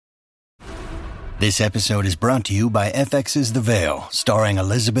This episode is brought to you by FX's The Veil, starring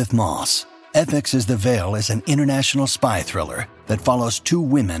Elizabeth Moss. FX's The Veil is an international spy thriller that follows two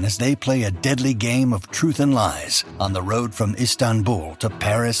women as they play a deadly game of truth and lies on the road from Istanbul to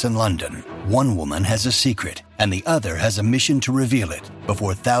Paris and London. One woman has a secret, and the other has a mission to reveal it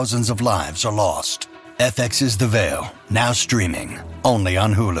before thousands of lives are lost. FX's The Veil, now streaming, only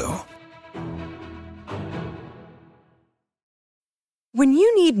on Hulu. When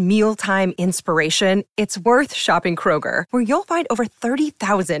you need mealtime inspiration, it's worth shopping Kroger, where you'll find over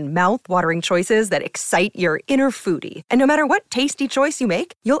 30,000 mouth-watering choices that excite your inner foodie. And no matter what tasty choice you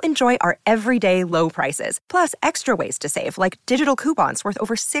make, you'll enjoy our everyday low prices, plus extra ways to save, like digital coupons worth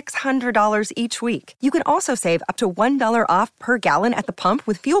over $600 each week. You can also save up to $1 off per gallon at the pump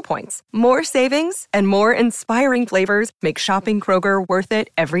with fuel points. More savings and more inspiring flavors make shopping Kroger worth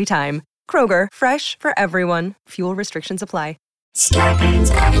it every time. Kroger, fresh for everyone. Fuel restrictions apply.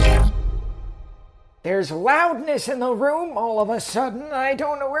 There's loudness in the room all of a sudden. I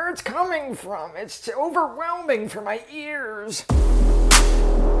don't know where it's coming from. It's overwhelming for my ears.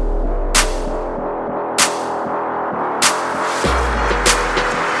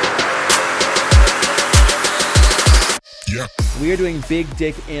 Yeah. We are doing Big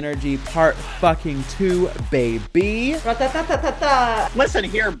Dick Energy Part fucking 2, baby. Listen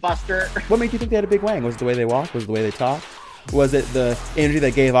here, Buster. What made you think they had a big wang? Was it the way they walked? Was it the way they talked? Was it the energy they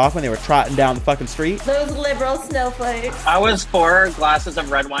gave off when they were trotting down the fucking street? Those liberal snowflakes. I was 4 glasses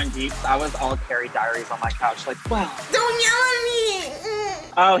of red wine deep. I was all Carrie Diaries on my couch like, wow. Don't yell at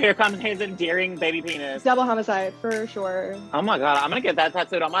me! Oh, here comes his endearing baby penis. Double homicide, for sure. Oh my god, I'm gonna get that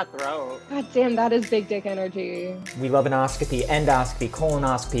tattooed on my throat. God damn, that is big dick energy. We love endoscopy, endoscopy,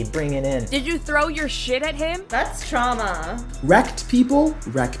 colonoscopy, bring it in. Did you throw your shit at him? That's trauma. Wrecked people,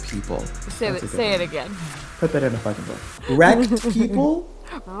 wreck people. Say it again. Put that in a fucking book. Wrecked people,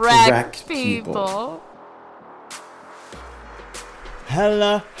 wrecked people.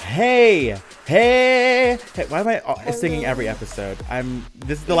 Hello, hey. Why am I singing every episode?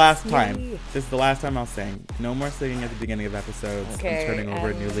 This is the last time. This is the last time I'll sing. No more singing at the beginning of episodes. Okay, I'm turning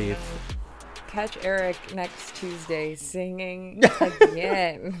over a new leaf. Catch Eric next Tuesday singing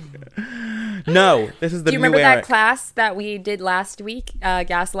again. No, this is the new Eric. Do you remember that class that we did last week?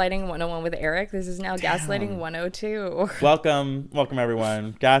 Gaslighting 101 with Eric. This is now Gaslighting 102. Welcome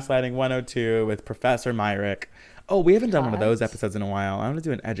everyone. Gaslighting 102 with Professor Myrick. Oh, we haven't done one of those episodes in a while. I want to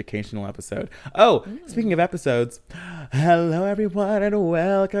do an educational episode. Oh, Speaking of episodes, hello everyone and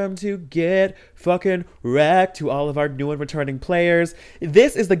welcome to Get Fucking Wrecked, to all of our new and returning players.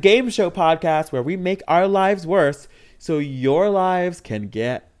 This is the game show podcast where we make our lives worse so your lives can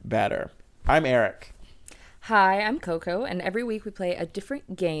get better. I'm Eric. Hi, I'm Coco, and every week we play a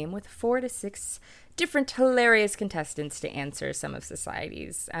different game with 4 to 6 different hilarious contestants to answer some of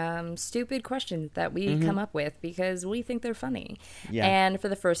society's stupid questions that we come up with because we think they're funny. Yeah. And for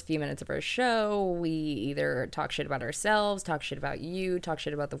the first few minutes of our show, we either talk shit about ourselves, talk shit about you, talk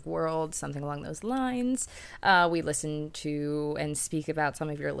shit about the world, something along those lines. We listen to and speak about some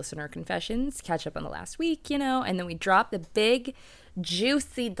of your listener confessions, catch up on the last week, and then we drop the big,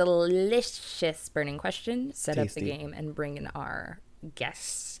 juicy, delicious burning question, set up the game, and bring in our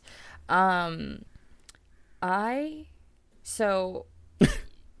guests.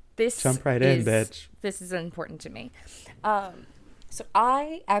 This jump right in, bitch. This is important to me. So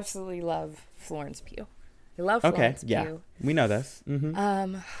I absolutely love Florence Pugh. I love Florence Pugh. Yeah, we know this.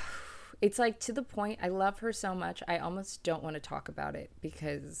 Mm-hmm. It's like to the point. I love her so much. I almost don't want to talk about it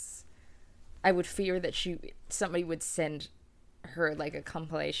because I would fear that somebody would send her like a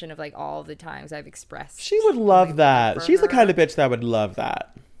compilation of like all the times I've expressed. She would love that. She's the kind of bitch that would love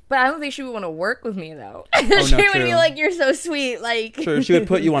that. But I don't think she would want to work with me, though. Oh, she no, would true. be like, you're so sweet. Like, true. She would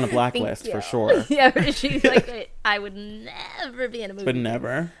put you on a blacklist for sure. Yeah, but she's like, I would never be in a movie. But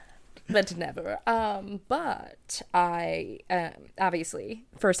never. But I, obviously,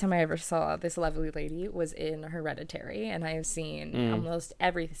 first time I ever saw this lovely lady was in Hereditary, and I have seen almost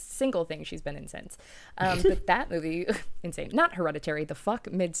every single thing she's been in since. But that movie, insane. Not Hereditary, the fuck,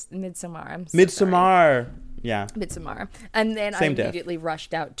 Midsommar. I'm so Midsommar. Sorry. Yeah. Midsommar. And then I immediately diff.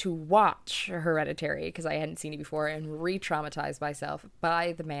 rushed out to watch Hereditary because I hadn't seen it before and re-traumatized myself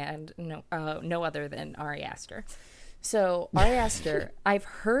by the man, no other than Ari Aster. So Ari Aster, I've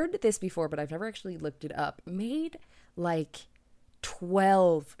heard this before, but I've never actually looked it up, made like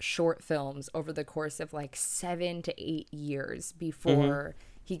 12 short films over the course of like 7 to 8 years before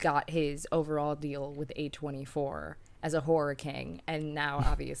he got his overall deal with A24 as a horror king, and now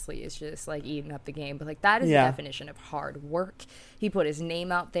obviously is just like eating up the game. But like that is the Yeah. definition of hard work. He put his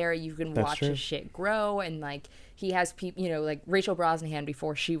name out there. You can That's watch true. his shit grow, and like he has people, like Rachel Brosnahan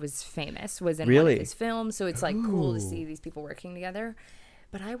before she was famous was in one Really? of his films. So it's like cool to see these people working together.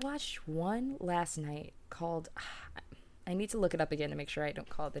 But I watched one last night called, I need to look it up again to make sure I don't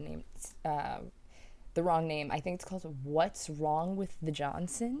call it the wrong name. I think it's called What's Wrong with the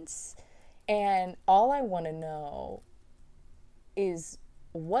Johnsons. And all I want to know is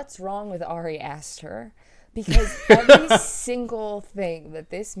what's wrong with Ari Aster, because every single thing that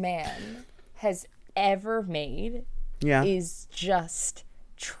this man has ever made Yeah. is just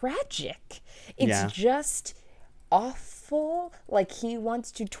tragic. It's Yeah. just awful. Like he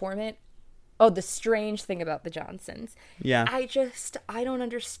wants to torment. Oh, the strange thing about the Johnsons. Yeah. I don't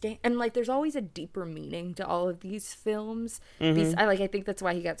understand. And like, there's always a deeper meaning to all of these films. I think that's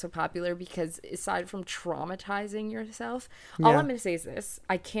why he got so popular, because aside from traumatizing yourself, all Yeah. I'm going to say is this.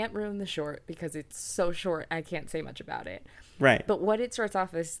 I can't ruin the short because it's so short. I can't say much about it. Right. But what it starts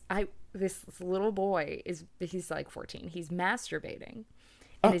off as, this little boy he's like 14. He's masturbating,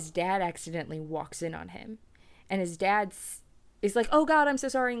 and his dad accidentally walks in on him, and his dad is like, "Oh God, I'm so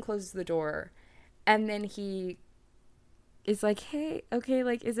sorry," and closes the door, and then he is like, "Hey, okay,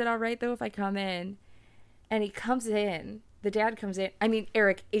 like, is it all right though if I come in?" And he comes in. The dad comes in. I mean,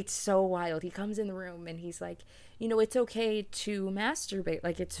 Eric, it's so wild. He comes in the room and he's like, it's okay to masturbate.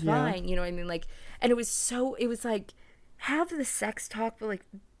 Like, it's fine. You know what I mean? Like, and it was like, have the sex talk, but like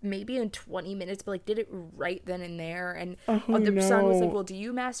maybe in 20 minutes, but like did it right then and there. And the son was like, "Well, do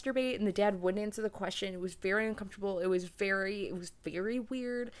you masturbate?" And the dad wouldn't answer the question. It was very uncomfortable. It was very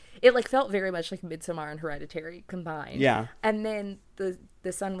weird. It like felt very much like Midsommar and Hereditary combined. Yeah. And then the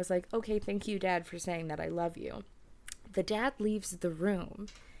son was like, "Okay, thank you, Dad, for saying that. I love you." The dad leaves the room,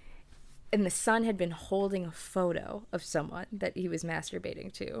 and the son had been holding a photo of someone that he was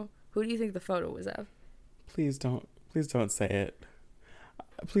masturbating to. Who do you think the photo was of? Please don't say it.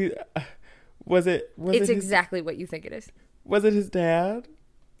 Please. Was it Exactly what you think it is. Was it his dad?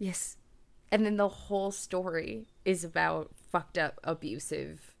 Yes. And then the whole story is about fucked up,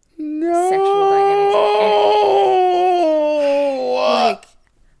 abusive No. sexual dynamics. Like,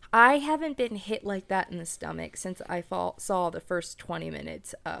 I haven't been hit like that in the stomach since I saw the first 20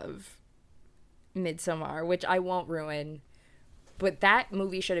 minutes of Midsommar, which I won't ruin. But that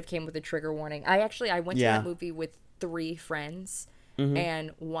movie should have came with a trigger warning. I went to that movie with 3 friends,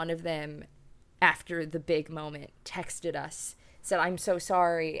 and one of them, after the big moment, texted us, said, "I'm so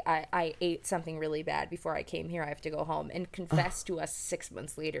sorry, I ate something really bad before I came here. I have to go home," and confessed to us 6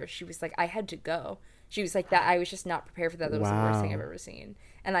 months later. She was like, "I had to go." She was like, "That I was just not prepared for that. That was the worst thing I've ever seen."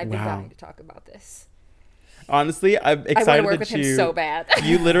 And I've been dying to talk about this. Honestly, I'm excited I want to work that with him so bad.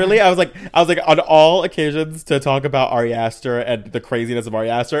 You literally, I was like on all occasions to talk about Ari Aster and the craziness of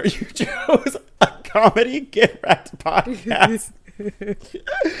Ari Aster, you chose a comedy Get Wrecked podcast. This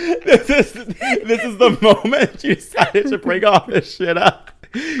is the moment you decided to bring all this shit up.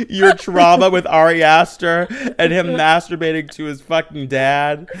 Your trauma with Ari Aster and him masturbating to his fucking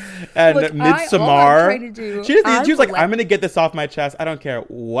dad and Look, Midsommar. all I'm trying to do, She was like, "I'm gonna get this off my chest. I don't care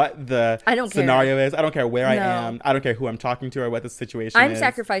what the scenario is. I don't care where I am. I don't care who I'm talking to or what the situation is. I'm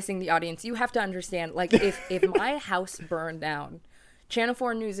sacrificing the audience. You have to understand, like, if my house burned down, Channel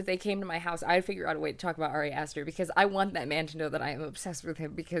 4 News, if they came to my house, I'd figure out a way to talk about Ari Aster, because I want that man to know that I am obsessed with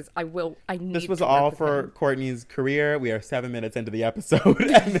him, because I need This was to all work with for him. Courtney's career. We are 7 minutes into the episode,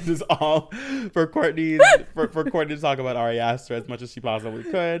 and this is all for Courtney to talk about Ari Aster as much as she possibly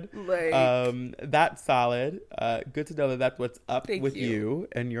could. Like, that's solid. Good to know that that's what's up with you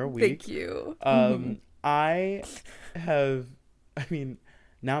and your week. Thank you.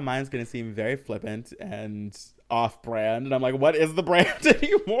 Now mine's gonna seem very flippant and off-brand, and I'm like, what is the brand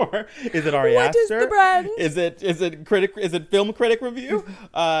anymore? Is it Ari Aster? What is the brand? Is it film critic review?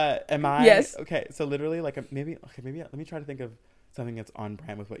 Am I? Yes. Okay, so literally, like, maybe let me try to think of something that's on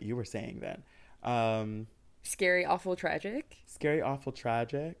brand with what you were saying then. Scary, awful, tragic. Scary, awful,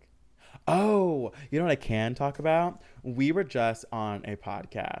 tragic. Oh, you know what I can talk about? We were just on a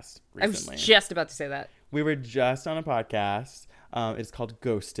podcast recently. I was just about to say that. We were just on a podcast. It's called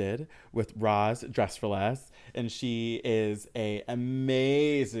Ghosted with Roz Dress for Less, and she is a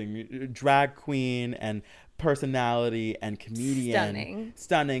amazing drag queen and personality and comedian.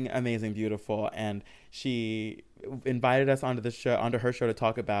 Stunning, amazing, beautiful. And she invited us onto her show to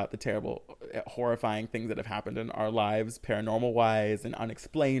talk about the terrible, horrifying things that have happened in our lives, paranormal wise and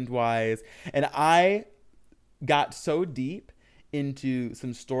unexplained wise. And I got so deep into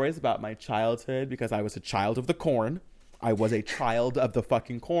some stories about my childhood, because I was a child of the corn. I was a child of the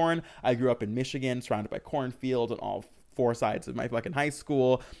fucking corn. I grew up in Michigan, surrounded by cornfields on all four sides of my fucking high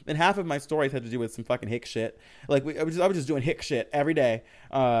school, and half of my stories had to do with some fucking hick shit. Like I was just doing hick shit every day.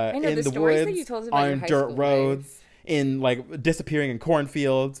 In the stories woods, that you told us about your on high dirt school roads. days. In like disappearing in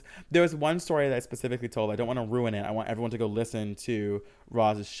cornfields. There was one story that I specifically told. I don't want to ruin it. I want everyone to go listen to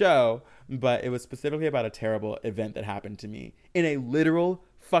Roz's show, but it was specifically about a terrible event that happened to me in a literal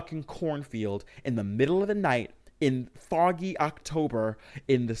fucking cornfield in the middle of the night in foggy October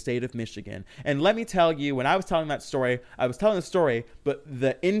in the state of Michigan. And let me tell you, when I was telling that story, I was telling the story, but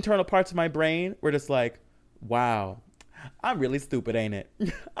the internal parts of my brain were just like, wow, I'm really stupid, ain't it?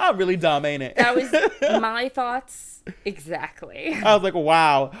 I'm really dumb, ain't it? That was my thoughts exactly. I was like,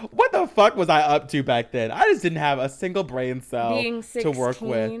 wow, what the fuck was I up to back then? I just didn't have a single brain cell to work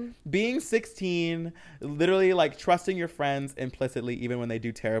with. Being 16, literally like trusting your friends implicitly, even when they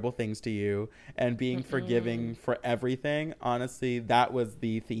do terrible things to you, and being forgiving for everything. Honestly, that was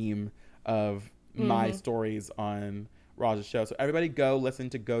the theme of my stories on Roz's show. So everybody go listen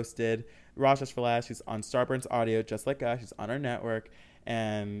to Ghosted. Roz Just for Last. She's on Starburns Audio, just like us. She's on our network,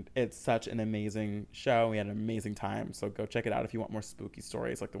 and it's such an amazing show. We had an amazing time, so go check it out if you want more spooky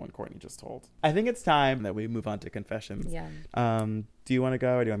stories like the one Courtney just told. I think it's time that we move on to confessions. Yeah. Do you want to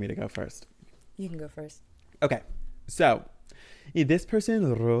go, or do you want me to go first? You can go first. Okay. So, this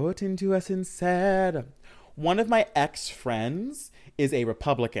person wrote into us and said, one of my ex-friends is a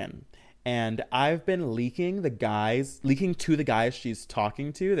Republican. And I've been leaking to the guys she's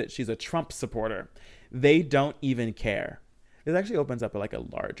talking to that she's a Trump supporter. They don't even care. It actually opens up like a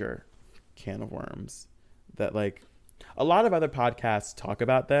larger can of worms that like a lot of other podcasts talk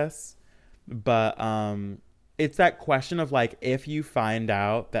about this, but it's that question of like, if you find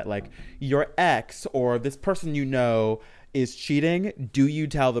out that like your ex or this person you know is cheating, do you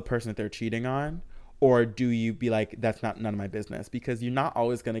tell the person that they're cheating on? Or do you be like, that's none of my business? Because you're not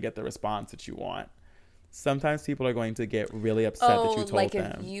always going to get the response that you want. Sometimes people are going to get really upset that you told like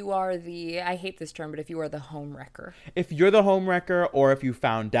them. if you are I hate this term, but if you are the home wrecker. If you're the home wrecker, or if you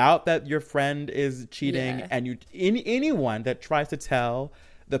found out that your friend is cheating, and anyone that tries to tell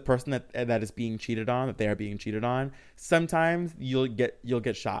the person that is being cheated on, that they are being cheated on, sometimes you'll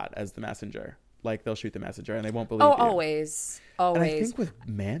get shot as the messenger. Like they'll shoot the messenger and they won't believe you. Always. And I think with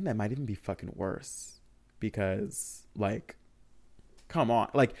men, that might even be fucking worse because like, come on,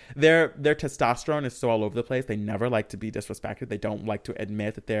 like their testosterone is so all over the place. They never like to be disrespected. They don't like to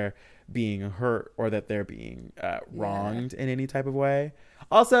admit that they're being hurt or that they're being wronged in any type of way.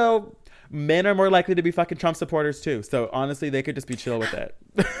 Also, men are more likely to be fucking Trump supporters too. So honestly, they could just be chill with it.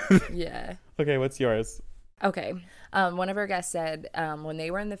 Yeah. Okay, what's yours? Okay. One of our guests said when they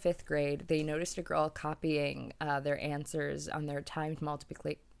were in the 5th grade, they noticed a girl copying their answers on their timed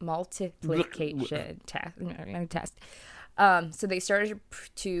multiplication test. So they started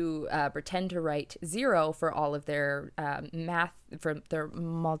to pretend to write 0 for all of their math, for their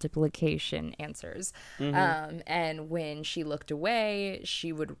multiplication answers. And when she looked away,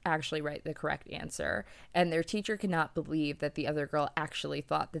 she would actually write the correct answer. And their teacher could not believe that the other girl actually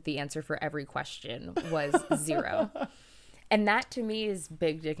thought that the answer for every question was 0. And that to me is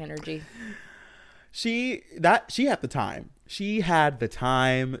big dick energy. She had the time. She had the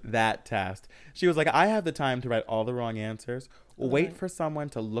time, that test. She was like, I have the time to write all the wrong answers, wait for someone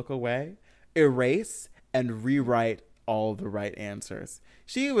to look away, erase, and rewrite all the right answers.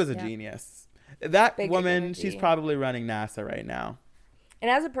 She was a genius. That big woman, she's probably running NASA right now. And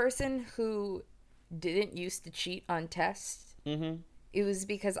as a person who didn't used to cheat on tests, it was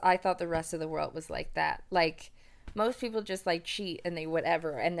because I thought the rest of the world was like that. Like, most people just like cheat and they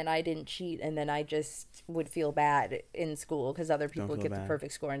whatever, and then I didn't cheat, and then I just would feel bad in school because other people get the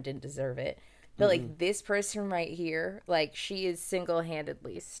perfect score and didn't deserve it. But like this person right here, like she is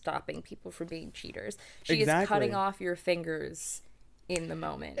single-handedly stopping people from being cheaters. She is cutting off your fingers in the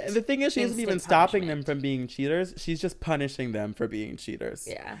moment. The thing is, she isn't even stopping them from being cheaters. She's just punishing them for being cheaters.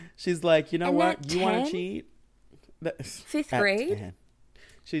 Yeah. She's like, you know what? You want to cheat? 5th grade? 10.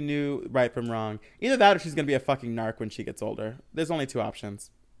 She knew right from wrong. Either that or she's going to be a fucking narc when she gets older. There's only 2 options.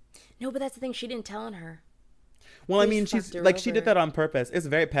 No, but that's the thing. She didn't tell on her. Well, I mean, she's like, she did that on purpose. It's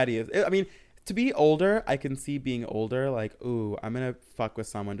very petty. I mean, to be older, I can see being older, like, ooh, I'm going to fuck with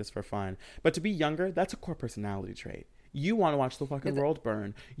someone just for fun. But to be younger, that's a core personality trait. You want to watch the fucking world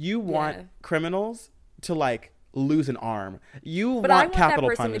burn. You want criminals to, like, lose an arm. You want capital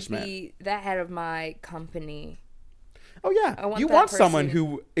punishment. But I want that person to be the head of my company. Oh yeah, you want someone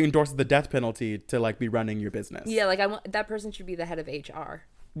who endorses the death penalty to like be running your business. Yeah, like I want that person should be the head of HR.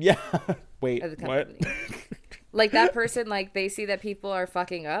 Yeah. Wait, what? Like that person, like they see that people are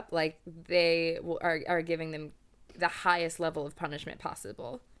fucking up, like they are giving them the highest level of punishment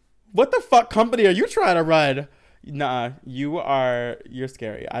possible. What the fuck company are you trying to run? Nah, you're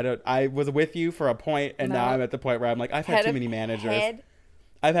scary. I was with you for a point, and now I'm at the point where I'm like, I've had too many managers.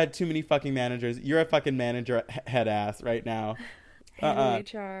 I've had too many fucking managers. You're a fucking manager head ass right now. Head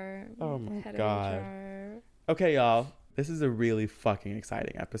of HR. Oh my Head God. of HR. Okay, y'all. This is a really fucking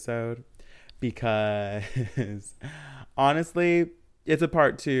exciting episode because honestly, it's a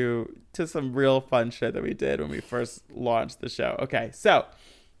part 2 to some real fun shit that we did when we first launched the show. Okay, so,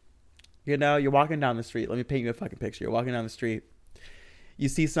 you're walking down the street. Let me paint you a fucking picture. You're walking down the street. You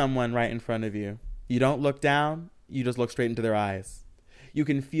see someone right in front of you. You don't look down. You just look straight into their eyes. You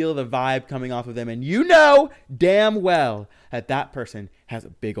can feel the vibe coming off of them, and you know damn well that person has a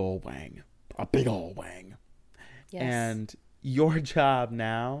big old wang. A big old wang. Yes. And your job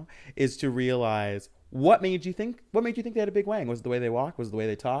now is to realize what made you think they had a big wang. Was it the way they walked? Was it the way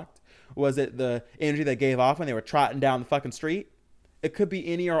they talked? Was it the energy they gave off when they were trotting down the fucking street? It could be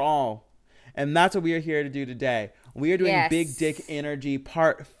any or all. And that's what we are here to do today. We are doing Big Dick Energy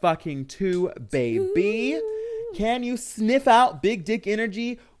part fucking 2, baby. Can you sniff out big dick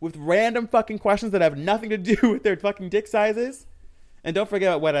energy with random fucking questions that have nothing to do with their fucking dick sizes? And don't forget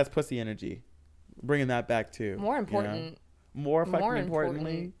about wet ass pussy energy. Bringing that back too. More important. More fucking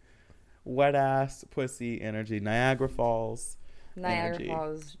importantly, wet ass pussy energy. Niagara Falls. Niagara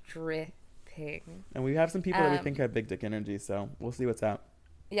Falls dripping. And we have some people that we think have big dick energy, so we'll see what's up.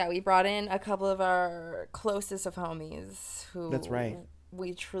 Yeah, we brought in a couple of our closest of homies who That's right.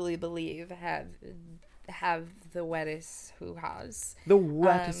 We truly believe have the wettest hoo-has. The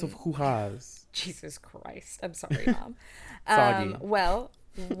wettest of hoo-has. Jesus Christ. I'm sorry, Mom. Soggy. Well,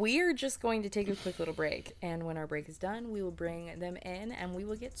 we're just going to take a quick little break. And when our break is done, we will bring them in and we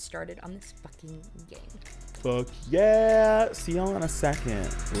will get started on this fucking game. Fuck yeah. See y'all in a second.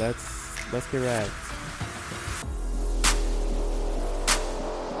 Let's get wrecked.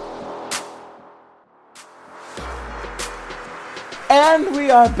 And we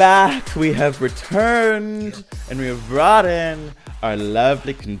are back. We have returned, and we have brought in our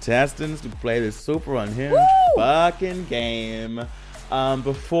lovely contestants to play this super unhinged fucking game.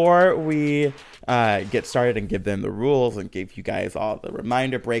 Before we get started and give them the rules and give you guys all the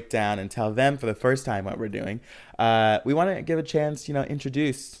reminder breakdown and tell them for the first time what we're doing, we want to give a chance to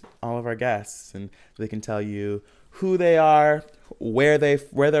introduce all of our guests, and they can tell you who they are, where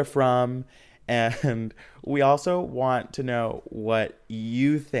they're from. And we also want to know what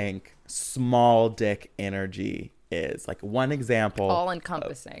you think small dick energy is. Like one example.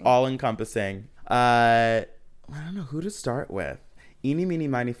 All-encompassing. All-encompassing. I don't know who to start with. Eeny, meeny,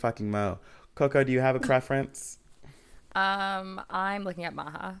 miny, fucking mo. Coco, do you have a preference? I'm looking at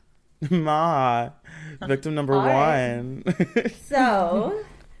Maha. Maha, victim number one. So...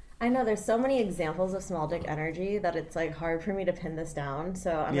 I know there's so many examples of small dick energy that it's like hard for me to pin this down. So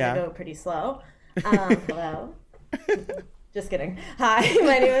I'm going to go pretty slow. Hello. Just kidding. Hi,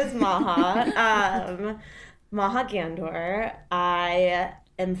 my name is Maha. Maha Gandor. I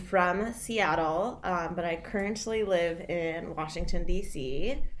am from Seattle, but I currently live in Washington,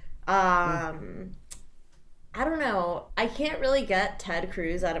 D.C. I don't know. I can't really get Ted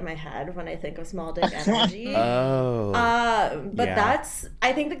Cruz out of my head when I think of small dick energy. I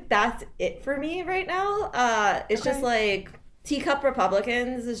think that's it for me right now. It's just like teacup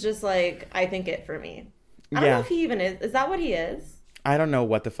Republicans is just like, I think it for me. I don't know if he even is. Is that what he is? I don't know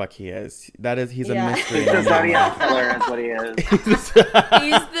what the fuck he is. He's a mystery. He's the Zodiac killer is what he is.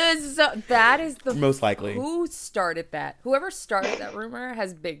 That is the most likely. Who started that? Whoever started that rumor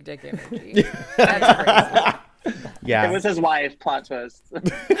has big dick energy. That's crazy. Yeah. It was his wife, plot twist.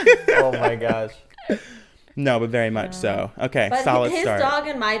 Oh my gosh. No, but very much so. Okay, but solid his start. dog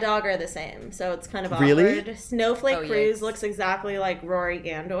and my dog are the same, so it's kind of awkward. Really? Snowflake Cruz looks exactly like Rory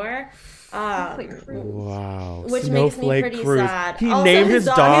Gandor. Wow. Which Snowflake makes me pretty Cruz. sad. He Also, named his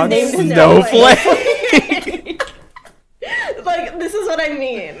dog Snowflake. Like, this is what I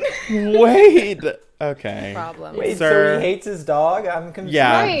mean. Wait. Okay. Problem. Wait, Sir. so he hates his dog? I'm confused.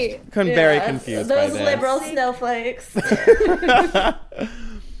 Yeah. Right. Very confused by Those this. liberal snowflakes.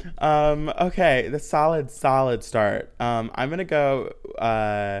 Okay, the solid start. I'm gonna go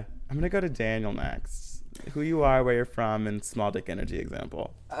to Daniel next. Who you are, where you're from, and small dick energy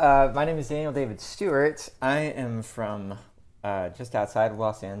example. My name is Daniel David Stewart. I am from just outside of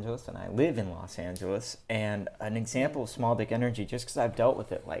Los Angeles, and I live in Los Angeles. And an example of small dick energy, just because I've dealt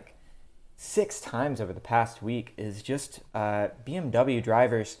with it like 6 times over the past week, is just BMW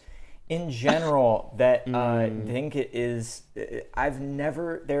drivers in general that think it is.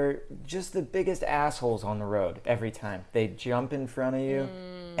 They're just the biggest assholes on the road every time. They jump in front of you.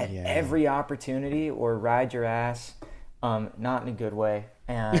 at every opportunity or ride your ass, not in a good way.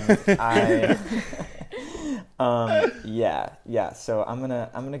 And I, so I'm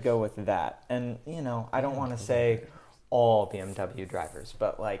gonna go with that. And I don't want to say all BMW drivers,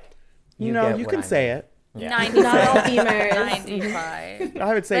 but like, you can say it. Yeah. 95.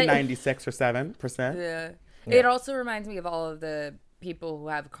 I would say 96 or 7%. Yeah. It also reminds me of all of the people who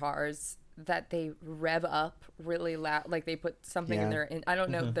have cars that they rev up really loud, like they put something in their I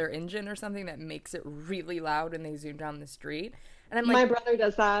don't know, their engine or something that makes it really loud when they zoom down the street. And I'm like, my brother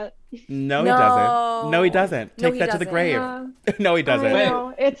does that. No, he doesn't. No, he doesn't. Take that to the grave. Yeah. No, he doesn't. I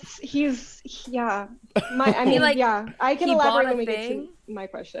know. I can elaborate when we get to my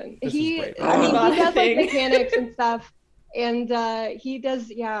question. He does like mechanics and stuff, and he does.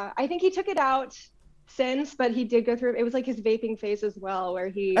 Yeah, I think he took it out since, but he did go through. It was like his vaping phase as well, where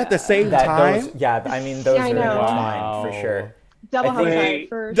he at the same time. Those are intertwined for sure. Double homicide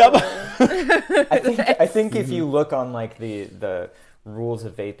for double. Sure. I think if you look on like the rules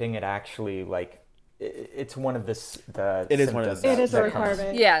of vaping, it actually like it's one of the it is one of the it is a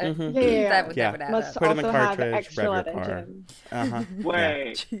requirement. Yeah. That would add Must up. put in the cartridge, have extra rev your car.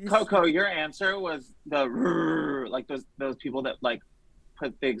 Wait, Coco, your answer was the like those people that like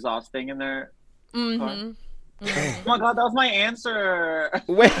put the exhaust thing in their car? Oh my god, that was my answer.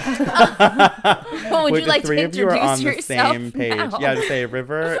 Wait. Would you like to three of you are on the yourself same page. now? Yeah, to say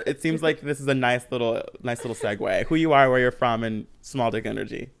River. It seems like this is a nice little segue. Who you are, where you're from, and small dick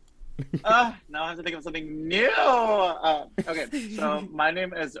energy. Now I have to think of something new. Okay, so my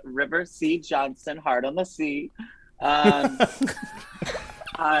name is River C. Johnson, Hard on the C. I'm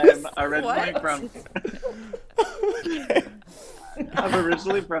originally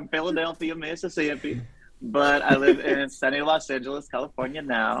from Philadelphia, Mississippi. But I live in sunny Los Angeles, California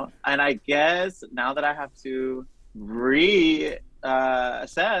now. And I guess now that I have to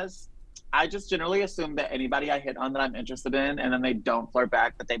assess, I just generally assume that anybody I hit on that I'm interested in and then they don't flirt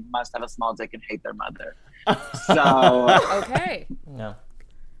back, that they must have a small dick and hate their mother. So okay. No.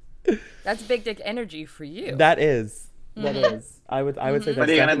 That's big dick energy for you. That is. That is. I would say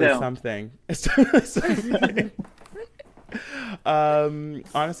that's definitely something. It's definitely something.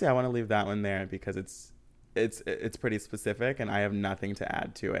 Honestly, I want to leave that one there because it's pretty specific and I have nothing to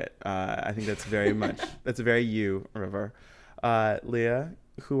add to it. I think that's very you, River. Leah,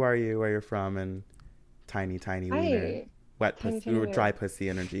 who are you, where you're from, and tiny wiener, wet pussy, or dry pussy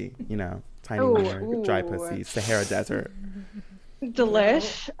energy, tiny wiener, dry pussy, Sahara Desert.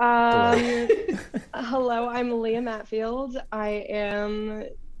 Delish. Hello, I'm Leah Matfield. I am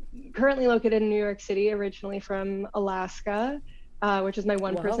currently located in New York City, originally from Alaska. Which is my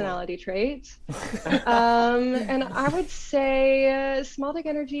one personality trait. And I would say small dick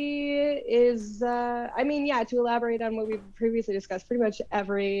energy is, to elaborate on what we've previously discussed, pretty much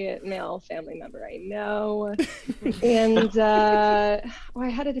every male family member I know. And, I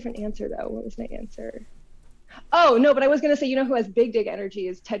had a different answer though. What was my answer? Oh, no, but I was going to say, who has big dick energy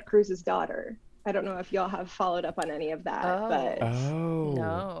is Ted Cruz's daughter. I don't know if y'all have followed up on any of that, but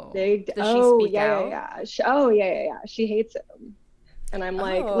no. Does she speak out? Yeah. She hates him. And I'm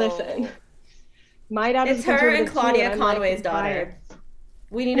like, listen, my daughter's it's her and Claudia Conway's daughter.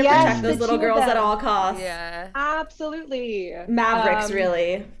 We need to protect those little girls at all costs. Yeah, absolutely. Mavericks,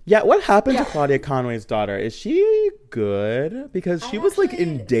 really. Yeah, what happened to Claudia Conway's daughter? Is she good? Because she was like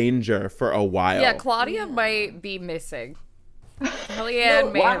in danger for a while. Yeah, Claudia might be missing.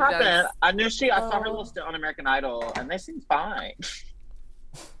 Kellyanne may what have happened? done. I saw her little stint on American Idol, and they seemed fine.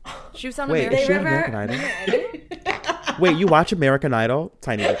 She was on American Idol. Wait, you watch American Idol?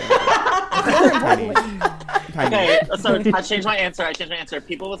 Tiny. Okay, so I changed my answer.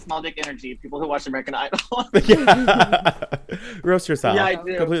 People with small dick energy. People who watch American Idol. Roast yourself. Yeah, I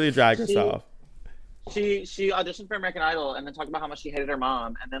do. Completely drag yourself. She auditioned for American Idol and then talked about how much she hated her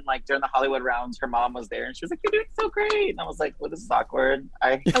mom. And then like during the Hollywood rounds, her mom was there and she was like, "You're doing so great." And I was like, "Well, this is awkward.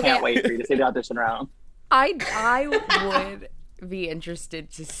 I can't wait for you to see the audition round." I would be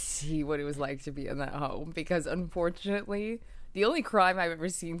interested to see what it was like to be in that home because unfortunately the only crime I've ever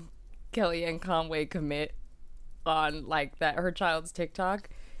seen Kellyanne Conway commit on like that her child's TikTok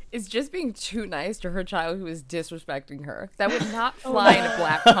is just being too nice to her child who is disrespecting her. That would not fly in a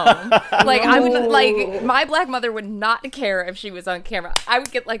black home. Like I would like my black mother would not care if she was on camera. I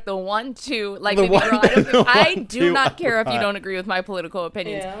would get like the 1-2 like baby girl. I do not care if you don't agree with my political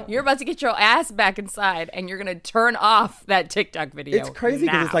opinions. Yeah. You're about to get your ass back inside and you're gonna turn off that TikTok video. It's crazy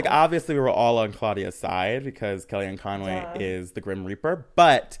because it's like obviously we were all on Claudia's side because Kellyanne Conway is the Grim Reaper,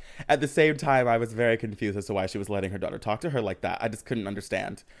 but at the same time I was very confused as to why she was letting her daughter talk to her like that. I just couldn't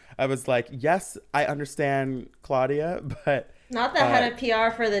understand. I was like, yes, I understand Claudia, but Not the head of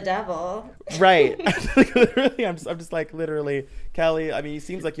PR for the devil. Right. Literally, I'm just like, literally, Kelly, I mean, it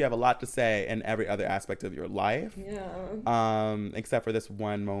seems like you have a lot to say in every other aspect of your life. Yeah. Except for this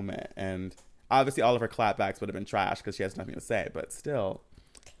one moment. And obviously all of her clapbacks would have been trash because she has nothing to say. But still,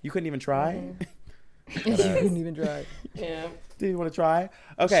 you couldn't even try? You couldn't even try. Yeah. Do you want to try?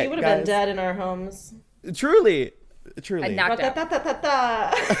 Okay, she would have been dead in our homes. Truly. And knocked out.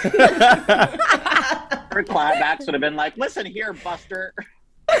 Her clapbacks would have been like, listen here, Buster.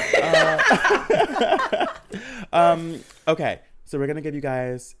 Okay, so we're going to give you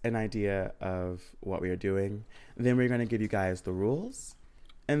guys an idea of what we are doing. Then we're going to give you guys the rules.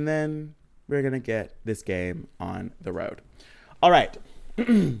 And then we're going to get this game on the road. All right.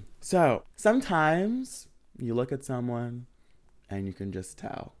 So sometimes you look at someone and you can just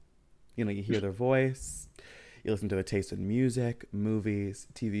tell. You know, you hear their voice. You listen to their taste in music, movies,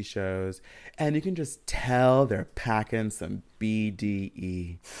 TV shows, and you can just tell they're packing some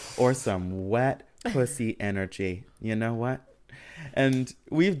BDE or some wet pussy energy. You know what? And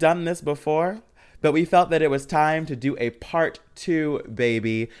we've done this before, but we felt that it was time to do a part 2,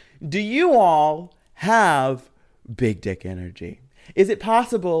 baby. Do you all have big dick energy? Is it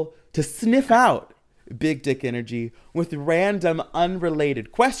possible to sniff out big dick energy with random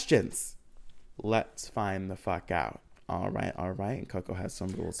unrelated questions? Let's find the fuck out. All right. And Coco has some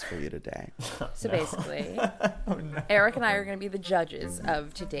rules for you today. So basically, Eric and I are going to be the judges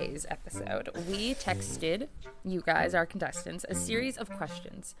of today's episode. We texted you guys, our contestants, a series of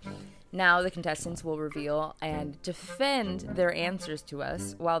questions. Now the contestants will reveal and defend their answers to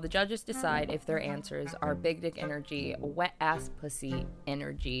us while the judges decide if their answers are big dick energy, wet ass pussy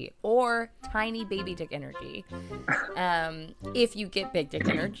energy, or tiny baby dick energy. If you get big dick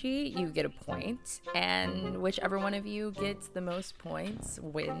energy, you get a point, and whichever one of you gets the most points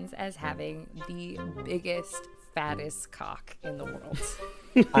wins as having the biggest, fattest cock in the world.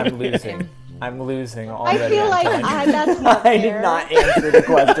 I'm losing already. I feel like that's not fair. I did not answer the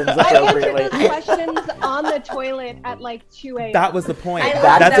questions appropriately. I answered those questions on the toilet at like 2 a.m. That was the point.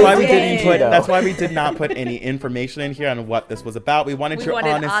 That's why we didn't put. That's why we did not put any information in here on what this was about. We wanted your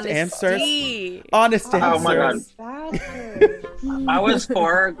honest answers. Honest answers. Oh my god. I was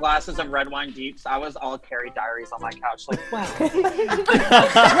 4 glasses of red wine deeps. I was all Carrie Diaries on my couch, like wow.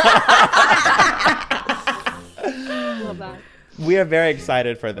 Love that. We are very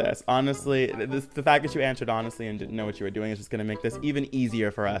excited for this. Honestly, the fact that you answered honestly and didn't know what you were doing is just going to make this even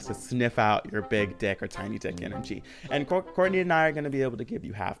easier for us to sniff out your big dick or tiny dick energy. And Courtney and I are going to be able to give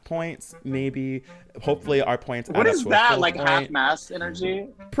you half points. Maybe, hopefully, our points add up to a full point. What is that? Like half mass energy?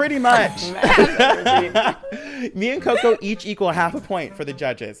 Pretty much. Me and Coco each equal half a point for the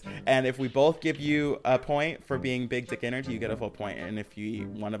judges. And if we both give you a point for being big dick energy, you get a full point. And if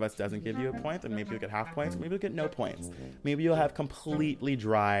one of us doesn't give you a point, then maybe you'll get half points. Maybe you'll get no points. Maybe you'll have completely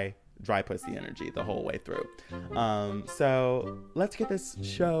dry pussy energy the whole way through. So let's get this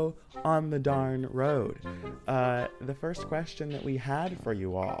show on the darn road. The first question that we had for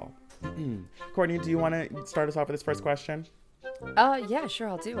you all. Courtney, do you want to start us off with this first question? Yeah, sure,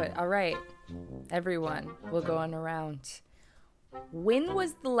 I'll do it. All right, everyone, we'll go on around. When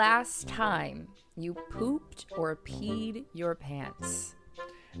was the last time you pooped or peed your pants?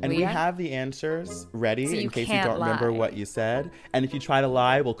 And we have the answers ready in case you don't remember what you said. And if you try to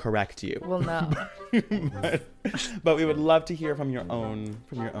lie, we'll correct you. We'll know. but we would love to hear from your own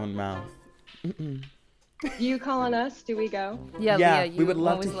mouth. You call on us? Do we go? Yeah, Leah, we would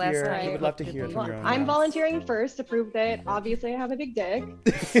love to hear. We would love to hear from your own I'm mouth. volunteering first to prove that obviously I have a big dick.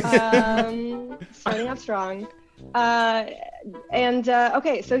 Starting off strong.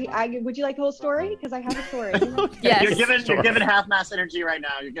 Okay, so would you like the whole story? Because I have a story. Yes. You're giving half mass energy right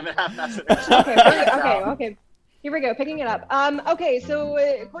now. You're giving half mass energy. Okay. Here we go, picking it up. Okay, so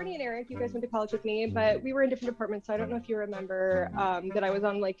Courtney and Eric, you guys went to college with me, but we were in different departments, so I don't know if you remember that I was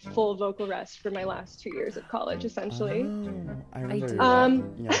on like full vocal rest for my last 2 years of college, essentially. I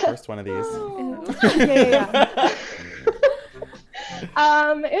remember first one of these. Yeah.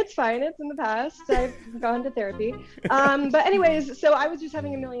 It's fine. It's in the past. I've gone to therapy. But anyways, so I was just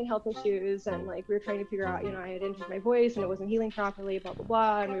having a million health issues, and like we were trying to figure out, I had injured my voice and it wasn't healing properly, blah blah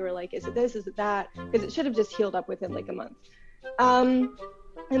blah. And we were like, is it this? Is it that? Because it should have just healed up within like a month. And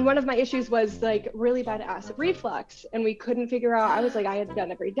one of my issues was like really bad acid reflux, and we couldn't figure out. I was like, I had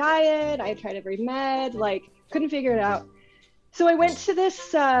done every diet, I had tried every med, like couldn't figure it out. So I went to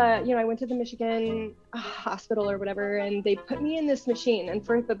this, I went to the Michigan hospital or whatever, and they put me in this machine. And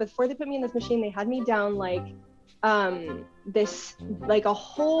before they put me in this machine, they had me down like this, like a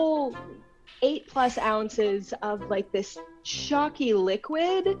whole 8+ ounces of like this chalky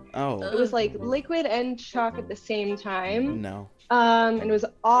liquid. Oh. It was like liquid and chalk at the same time. No. And it was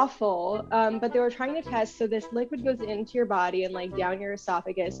awful. But they were trying to test, so this liquid goes into your body and like down your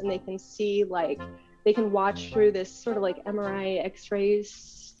esophagus, and they can see they can watch through this sort of like MRI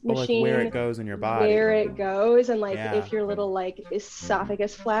X-rays machine, like where it goes in your body, and like if your little like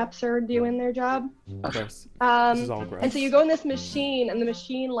esophagus flaps are doing their job. Of course. This is all gross. And so you go in this machine, and the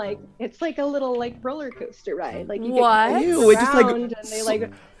machine like it's like a little like roller coaster ride. Like you what? Ew, it just like and they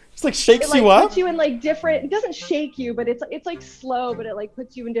like it's like shakes it, like, you up. Puts you in like different. It doesn't shake you, but it's like slow, but it like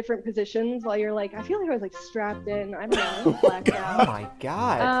puts you in different positions while you're like. I feel like I was like strapped in. I don't know. Blacked out. Oh my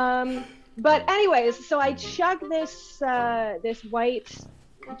god. But anyways, so I chug this this white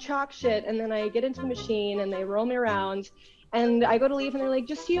chalk shit, and then I get into the machine, and they roll me around, and I go to leave, and they're like,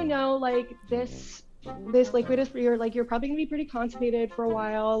 just so you know, like this liquid is for you're probably gonna be pretty constipated for a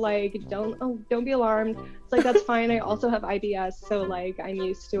while, like don't be alarmed. It's like, that's fine, I also have IBS, so like I'm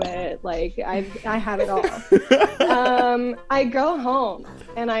used to it, like I have it all. I go home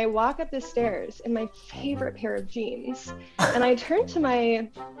and I walk up the stairs in my favorite pair of jeans, and I turn to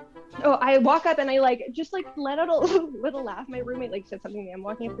I walk up and I just let out a little laugh. My roommate said something to me. I'm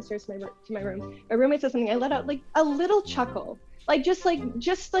walking up the stairs to my room. My roommate said something. I let out a little chuckle,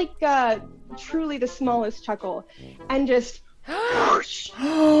 truly the smallest chuckle, and just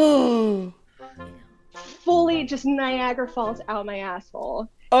fully just Niagara Falls out my asshole.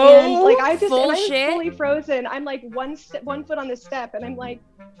 Oh, and I'm bullshit. fully frozen. I'm like one foot on the step, and I'm like,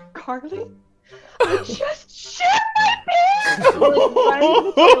 Carly, I just shit my pants! Run to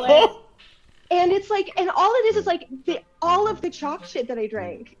the toilet. And it's like, and all it is like all of the chalk shit that I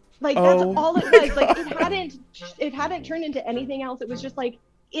drank. Like that's all it was. Like it hadn't turned into anything else. It was just like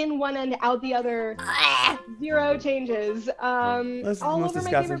in one end, out the other, zero changes. That's the all most over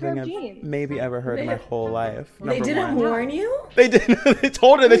my disgusting favorite pair thing of I've jeans. maybe ever heard in my whole life. They didn't warn you? They didn't. They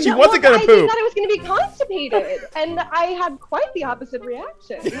told her that she wasn't gonna I poop. thought I was gonna be constipated, and I had quite the opposite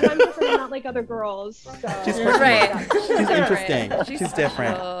reaction. And I'm different, not like other girls. So. She's right. She's interesting. She's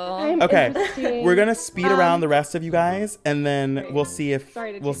different. I'm Okay, interesting. we're gonna speed around the rest of you guys, and then Great. we'll see if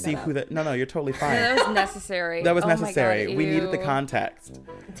Sorry to we'll take see that who up. No, you're totally fine. That was necessary. That was Oh my necessary. God, We needed the ew. context.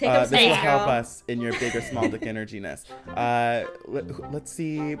 Take up This will space, help girl. us in your bigger small dick energiness. Let's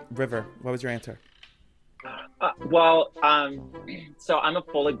see, River. What was your answer? So I'm a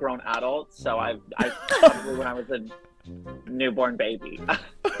fully grown adult. So I probably when I was a newborn baby.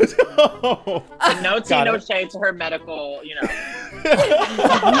 No tea, no shade to her medical,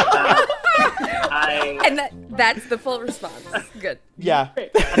 And that's the full response. Good. Yeah. I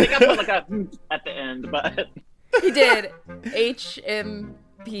think I put like a at the end, but He did.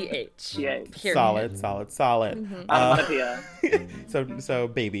 HMPH. yeah. Period. Solid. So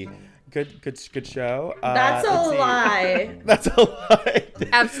baby, good show. That's a let's see. lie. That's a lie.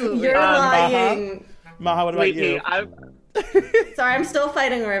 Absolutely. You're lying. Maha, what about Sweetie, you? Sorry, I'm still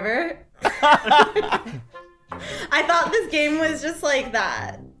fighting River. I thought this game was just like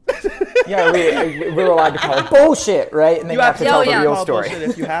that. Yeah, we were allowed to call it bullshit, right? And then you have to tell the real call story. bullshit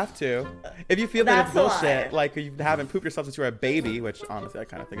if you have to. If you feel that it's That's a bullshit, lie. like you haven't pooped yourself since you were a baby, which honestly I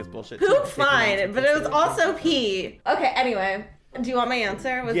kind of think is bullshit. too. Poop fine, but it was also pee. Okay, anyway. Do you want my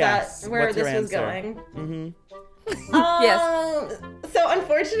answer? Was Yes. that where What's your this was answer? going? Mm-hmm. Yes. So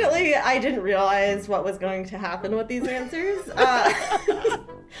unfortunately, I didn't realize what was going to happen with these answers.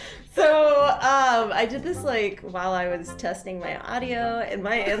 I did this while I was testing my audio, and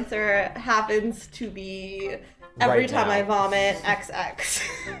my answer happens to be every Right time now. I vomit, XX.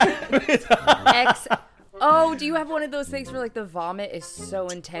 X. Oh, do you have one of those things where the vomit is so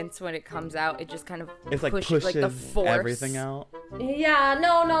intense when it comes out, it just kind of It's pushes the force everything out. Yeah,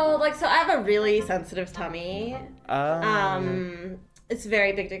 no. So I have a really sensitive tummy. It's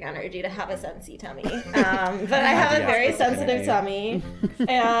very big dick energy to have a sensy tummy. But I have a very sensitive tummy.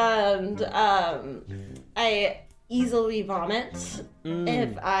 And I easily vomit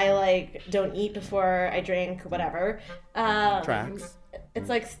if I don't eat before I drink, whatever. Tracks. It's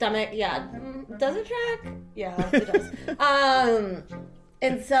like stomach, yeah. Does it track? Yeah, it does.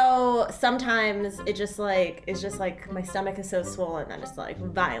 And so sometimes it's just my stomach is so swollen that it's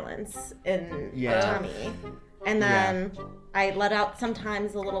violence in my tummy. And then I let out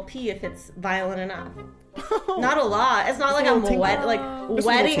sometimes a little pee if it's violent enough. Not a lot. It's not like I'm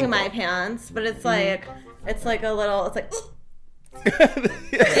wetting my pants, but it's it's like a little, it's like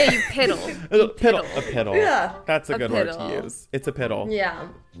Yeah, you piddle. A piddle. Yeah. That's a good word to piddle. use. It's a piddle. Yeah.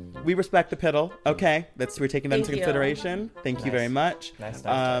 We respect the piddle. Okay, we're taking that Thank into you. consideration. Thank you very much. Nice.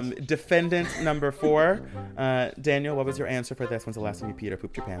 Defendant number 4. Daniel, what was your answer for this? When's the last time you peed or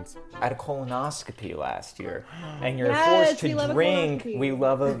pooped your pants? I had a colonoscopy last year, and you're Yes, forced we to love a drink. colonoscopy. We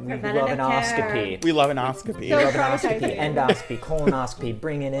love an Preventative care. oscopy. We love an oscopy. We love an oscopy, endoscopy, colonoscopy.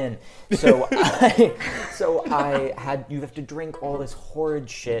 Bring it in. So I had. You have to drink all this horrid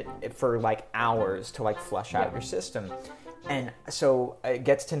shit for like hours to like flush out your system, and so it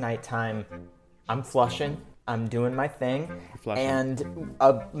gets to nighttime. I'm flushing. I'm doing my thing, Flushing. and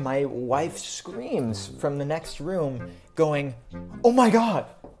my wife screams from the next room, going, "Oh my god!"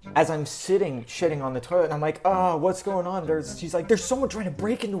 As I'm sitting shitting on the toilet, and I'm like, "Oh, what's going on?" She's like, "There's someone trying to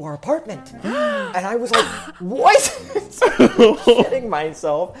break into our apartment," and I was like, "What?" So I'm shitting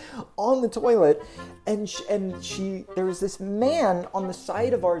myself on the toilet, and there was this man on the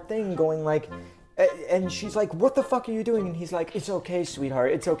side of our thing going like. And she's like, "What the fuck are you doing?" And he's like, "It's okay,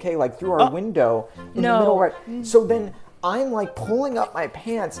 sweetheart. It's okay." Like through our window in the middle, right? So then I'm like pulling up my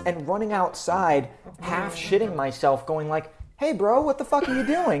pants and running outside, half shitting myself, going like, "Hey, bro, what the fuck are you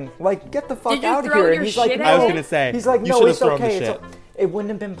doing? Like, get the fuck Did you out of throw here!" your And he's like, shit "No." at I was gonna say, he's like, you "No, should've it's thrown the okay. shit. It wouldn't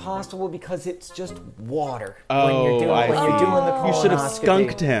have been possible because it's just water Oh, when you're doing the colonoscopy." You should have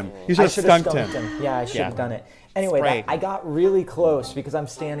skunked him. You should have skunked him. Yeah, I should have done it. Anyway, Spray. I got really close because I'm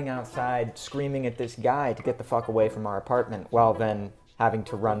standing outside screaming at this guy to get the fuck away from our apartment, while then having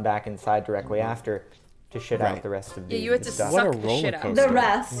to run back inside directly after to shit out the rest of the Yeah, you had to stuff. What a suck the roller shit out. coaster. The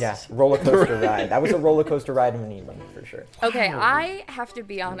rest. Yeah, roller coaster ride. That was a roller coaster ride of an evening for sure. Okay, I have to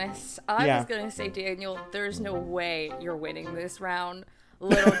be honest. I Yeah. was gonna say, Daniel, there's no way you're winning this round.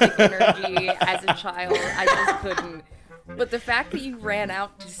 Little dick energy as a child, I just couldn't. But the fact that you ran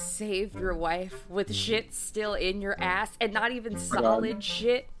out to save your wife with shit still in your ass, and not even solid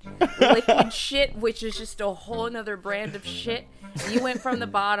shit, liquid shit, which is just a whole nother brand of shit, you went from the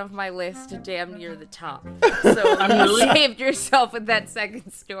bottom of my list to damn near the top. So you saved yourself with that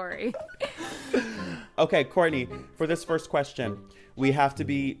second story. Okay, Courtney, for this first question, we have to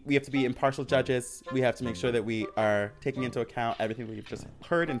be impartial judges. We have to make sure that we are taking into account everything we've just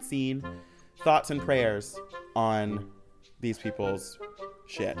heard and seen. Thoughts and prayers on these people's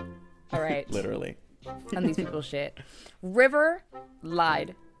shit. All right. Literally. On these people's shit. River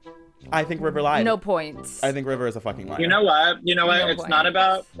lied. I think River lied. No points. I think River is a fucking liar. You know what? No It's point. not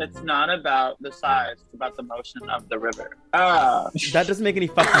about the size. It's about the motion of the river. Ah. That doesn't make any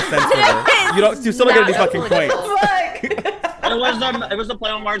fucking sense, River. You still don't get any fucking points. It was the play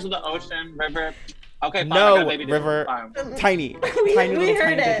on words of the ocean, river. Okay, fine. I No, got baby dick. River. Fine. Tiny. We Tiny little heard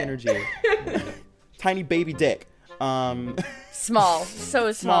tiny dick it. energy. Tiny baby dick. Small. So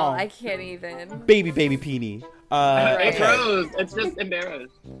small. Small. I can't even. Baby peenie. It's Okay. Rose. It's just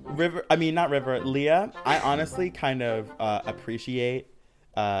embarrassed. Not River. Leah, I honestly kind of appreciate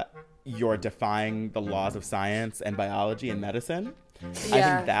your defying the laws of science and biology and medicine. I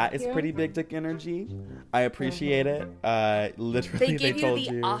Yeah. think that is pretty big dick energy. I appreciate it. Literally, They give you told the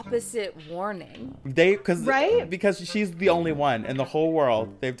you. opposite warning. Right? Because she's the only one in the whole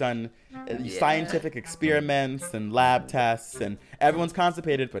world. They've done scientific experiments and lab tests, and everyone's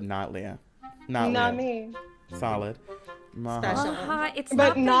constipated, but not Leah. Not Leah. me. Solid. Maha. Maha, it's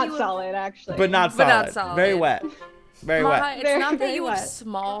But not not that you solid, actually. But not But solid. not solid. Very wet. Very Maha, wet. it's Very, not that very you have wet.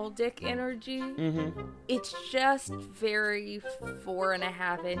 small dick energy. Mm-hmm. It's just very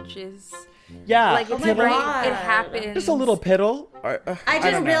 4.5 inches. Yeah. Like it's my right. God. It happens. Just a little piddle. I don't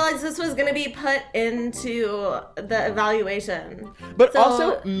just know. realized this was going to be put into the evaluation. But So-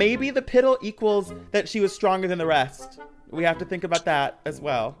 also, maybe the piddle equals that she was stronger than the rest. We have to think about that as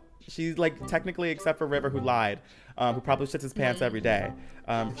well. She's like technically, except for River, who lied, who probably shits his pants every day.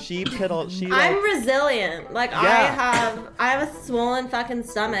 She piddle. She like. I'm resilient. Like Yeah. I have a swollen fucking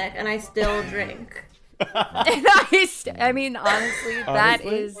stomach and I still drink. I mean, honestly, that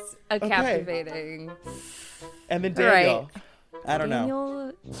Honestly? is a Okay. captivating. And then Daniel. I don't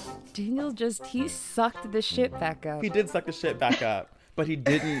know. Daniel he sucked the shit back up. He did suck the shit back up, but he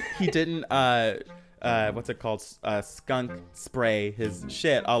didn't. What's it called? Skunk spray his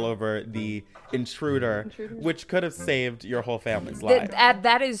shit all over the intruder, which could have saved your whole family's life.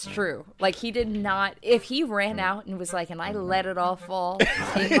 That is true. Like, he did not. If he ran out and was like, and I let it all fall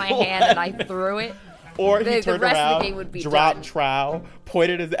in my hand and I threw it, Or he the turned rest of the around, game would be dropped done. trowel,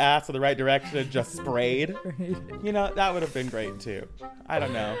 pointed his ass in the right direction, and just sprayed. You know, that would have been great too. I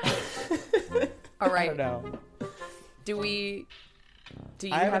don't know. all I right. don't know. Do you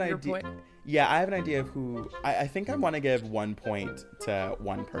I have have an your idea. point? Yeah, I have an idea of who. I think I want to give 1 point to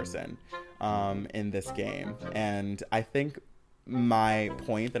one person in this game. And I think my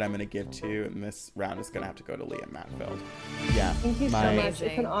point that I'm going to give to in this round is going to have to go to Liam Matfield. Yeah. Thank you so much.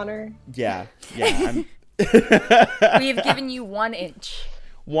 It's an honor. Yeah. We've given you 1 inch.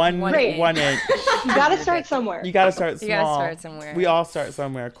 One inch. You gotta start somewhere. You gotta start small. You gotta start somewhere. We all start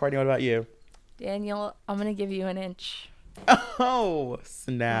somewhere. Courtney, what about you? Daniel, I'm gonna give you 1 inch. Oh,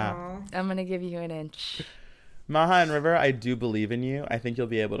 snap. Aww. I'm gonna give you 1 inch. Maha and River, I do believe in you. I think you'll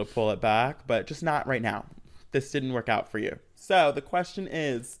be able to pull it back, but just not right now. This didn't work out for you. So the question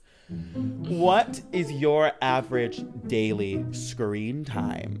is, what is your average daily screen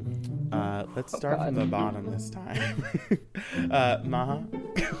time? Let's start from the bottom this time. Maha,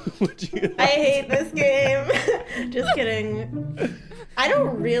 I hate this game. Just kidding. I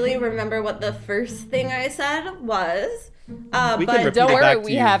don't really remember what the first thing I said was. But don't worry,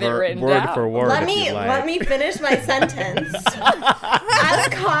 we have it written word down. For word. Let me finish my sentence. As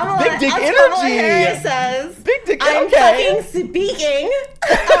Kamala Harris says, Big dick, I'm fucking speaking.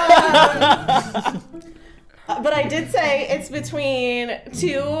 But I did say it's between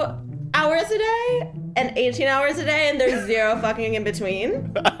 2 hours a day and 18 hours a day, and there's zero fucking in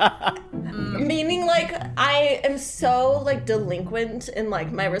between. Meaning, like, I am so, like, delinquent in,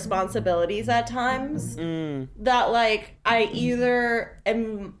 like, my responsibilities at times that, like, I either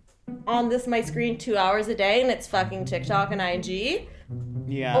am on my screen 2 hours a day and it's fucking TikTok and IG.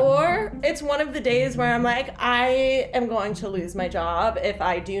 Yeah. Or it's one of the days where I'm like, I am going to lose my job if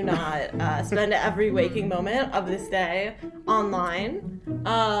I do not spend every waking moment of this day online.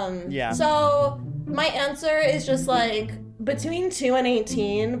 So my answer is just like between 2 and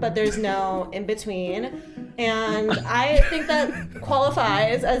 18, but there's no in between. And I think that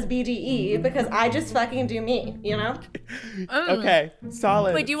qualifies as BDE because I just fucking do me, you know? Okay,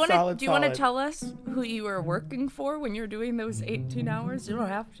 solid. Wait, do you want to tell us who you were working for when you're doing those 18 hours? You don't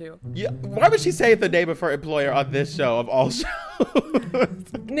have to. Yeah. Why would she say the name of her employer on this show of all shows?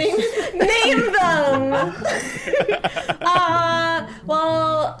 Name them.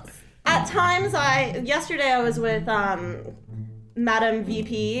 Well, at times yesterday I was with Madam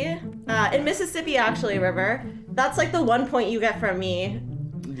VP in Mississippi, actually, River. That's like the 1 point you get from me.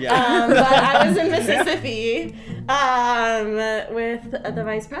 Yeah. But I was in Mississippi with the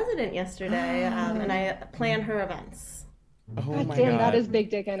vice president yesterday, and I planned her events. Oh my damn, God. that is big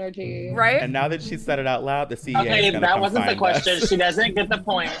dick energy. Right? And now that she said it out loud, the CEA Okay, is gonna that come wasn't the find question. us. She doesn't get the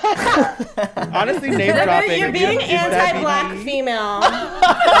point. Honestly, name dropping. You're being anti-black female.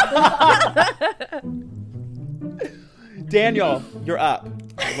 Daniel, you're up.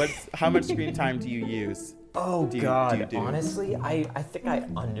 How much screen time do you use? Oh God! Honestly, I think I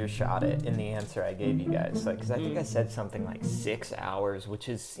undershot it in the answer I gave you guys. Like, because I think I said something like 6 hours, which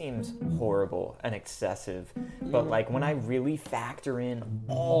seems horrible and excessive. But like, when I really factor in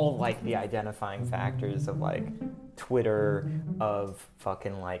all like the identifying factors of like Twitter, of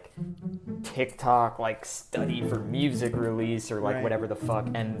fucking like TikTok, like study for music release or like whatever the fuck,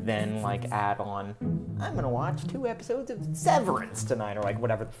 and then like add on, I'm gonna watch 2 episodes of Severance tonight, or like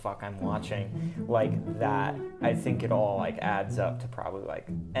whatever the fuck I'm watching, like that. I think it all like adds up to probably like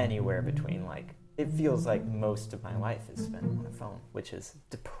anywhere between like, it feels like most of my life is spent on a phone, which is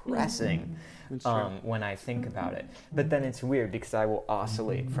depressing when I think about it. But then it's weird because I will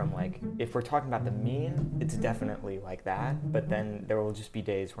oscillate from like, if we're talking about the mean, it's definitely like that. But then there will just be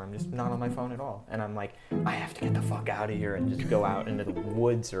days where I'm just not on my phone at all. And I'm like, I have to get the fuck out of here and just go out into the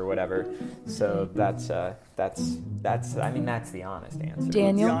woods or whatever. So that's the honest answer.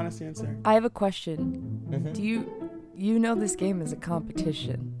 Daniel, the honest answer. I have a question. Mm-hmm. Do you know this game is a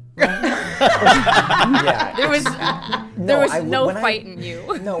competition? Yeah. There was no fight in you.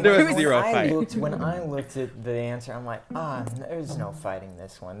 No, there was zero fight. When I looked at the answer, I'm like, there's no fighting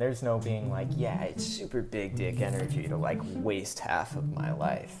this one. There's no being like, yeah, it's super big dick energy to like waste half of my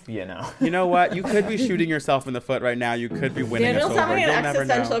life, you know? You know what? You could be shooting yourself in the foot right now. You could be winning us Daniel's over. having an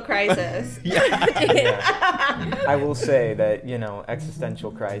existential crisis. Yeah. I will say that,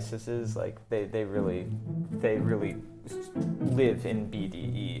 existential crises, like they really live in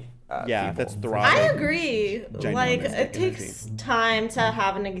BDE. People. That's throbbing. I agree. Like, it takes time to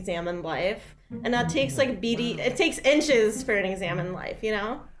have an examined life, and that takes like it takes inches for an examined life, you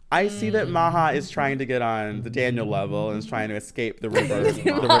know? I see that Maha is trying to get on the Daniel level and is trying to escape the river, the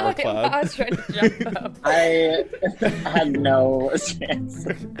river club. Maha's trying to jump up. I had no chance.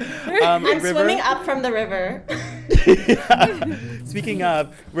 I'm swimming up from the river. Speaking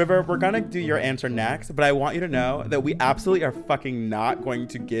of, River, we're going to do your answer next, but I want you to know that we absolutely are fucking not going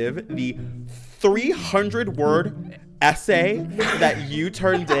to give the 300-word essay that you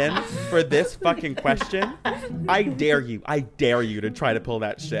turned in for this fucking question, I dare you to try to pull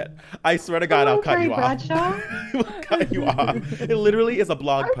that shit. I swear to God, I'll cut you off. I'll cut you off. It literally is a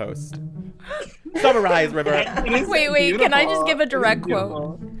blog post. Summarize, River. Wait, can I just give a direct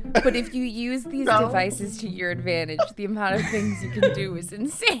quote? But if you use these devices to your advantage, the amount of things you can do is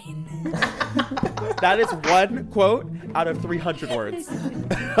insane. That is one quote out of 300 words.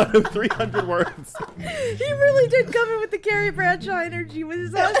 Out of 300 words. He really did come in with the Carrie Bradshaw energy, which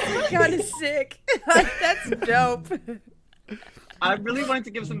is also kind of sick. That's dope. I really wanted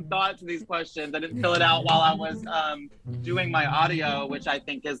to give some thought to these questions. I didn't fill it out while I was doing my audio, which I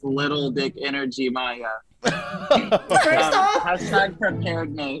think is little dick energy, Maya. First off, hashtag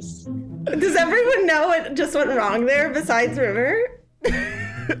preparedness. Does everyone know what just went wrong there besides River?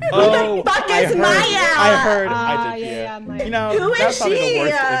 Oh, Who the fuck is Maya? I did. Yeah, Maya. You know, Who that's is probably she? the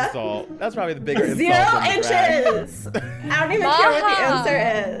worst insult. That's probably the bigger insult. 0 than the drag. inches. I don't even care what the answer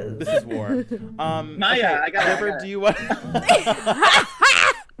is. This is war. Maya, okay, I got River, do you want?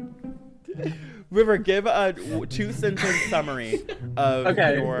 River, give a 2-sentence summary of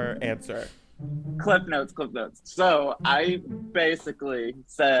your answer. Clip notes. So I basically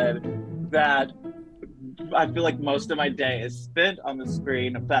said that I feel like most of my day is spent on the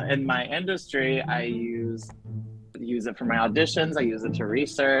screen. But in my industry, I use it for my auditions. I use it to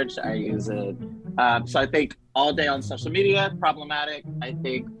research. I use it. So I think all day on social media, problematic. I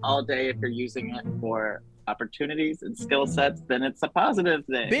think all day if you're using it for opportunities and skill sets, then it's a positive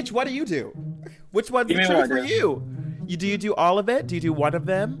thing. Bitch, what do you do? Which one's the truth for you? Do you do all of it? Do you do one of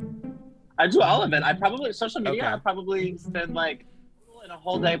them? I do all of it. Social media, I probably spend like in a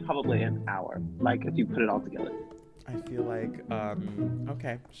whole day, probably an hour. Like if you put it all together. I feel like,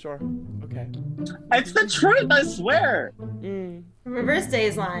 okay, sure, okay. It's the truth, I swear. Reverse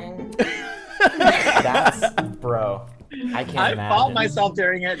Day's lying. That's, bro. I can't imagine. I fought myself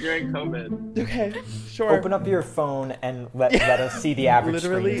during COVID. Okay, sure. Open up your phone and let us see the average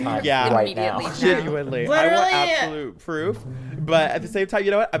screen time right now. Genuinely. I want absolute proof. But at the same time, you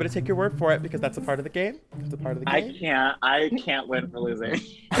know what? I'm going to take your word for it because that's a part of the game. It's a part of the game. I can't win for losing.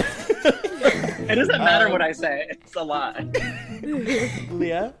 It doesn't matter what I say. It's a lie.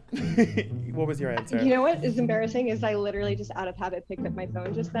 Leah, what was your answer? You know what is embarrassing is I literally just out of habit picked up my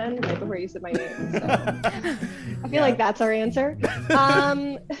phone just then, right before you said my name. So I feel like that's our answer.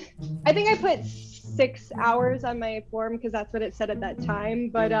 I think I put 6 hours on my form because that's what it said at that time.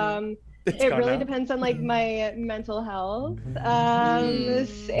 But it really depends on like my mental health.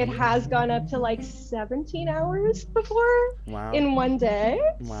 It has gone up to like 17 hours before in one day.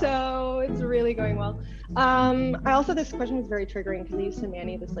 So it's really going well. This question was very triggering because I used to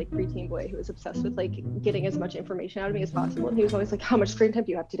nanny this like preteen boy who was obsessed with like getting as much information out of me as possible. And he was always like, how much screen time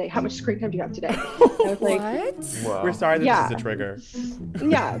do you have today? How much screen time do you have today? And I was like, what? We're sorry that this is a trigger.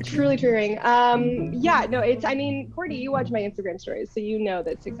 Yeah, truly triggering. Courtney, you watch my Instagram stories, so you know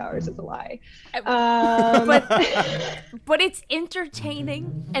that 6 hours is a lie. But it's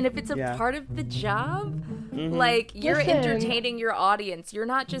entertaining, and if it's a part of the job, like you're entertaining your audience. You're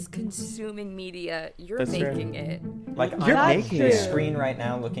not just consuming media. You're making it. Like I'm making a screen right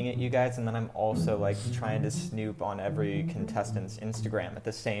now looking at you guys, and then I'm also like trying to snoop on every contestant's Instagram at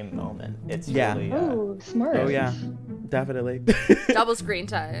the same moment. It's really smart. Oh yeah, definitely. Double screen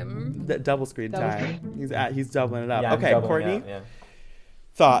time. Double screen time. He's doubling it up. Yeah, okay, Courtney.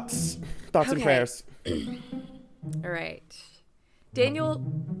 Thoughts and prayers. All right, Daniel.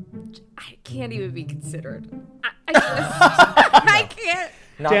 I can't even be considered. I can't.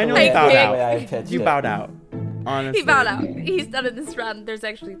 Daniel, you bowed out. Honestly. He bowed out. He's done it this round. There's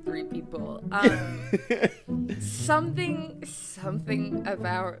actually 3 people. Something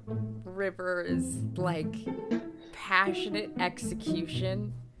about River's like passionate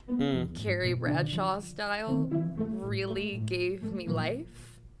execution, Carrie Bradshaw style, really gave me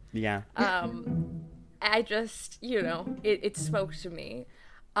life. Yeah. I just, it spoke to me.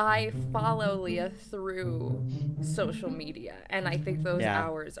 I follow Leah through social media, and I think those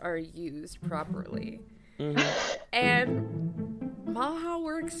hours are used properly. And Maha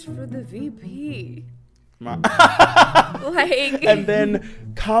works for the VP. And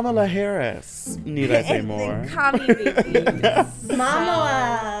then Kamala Harris. Need I say more?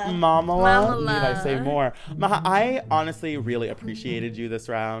 Mamala. Need I say more? Maha, I honestly really appreciated you this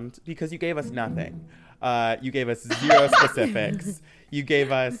round because you gave us nothing. You gave us 0 specifics. You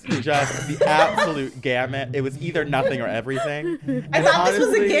gave us just the absolute gamut. It was either nothing or everything. I thought this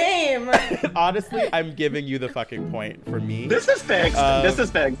was a game. Honestly, I'm giving you the fucking point for me. This is fixed. This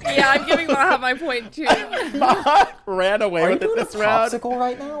is fixed. Yeah, I'm giving Maha my point too. Maha ran away with it this round. Popsicle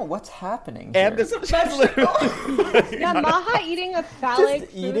right now? What's happening? And this Yeah, Maha eating a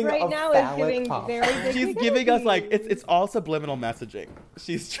phallic food right now is giving very big She's giving us like it's all subliminal messaging.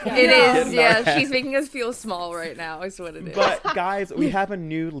 She's trying It to get is, in our yeah. head. She's making us feel small right now, is what it is. But guys, we have a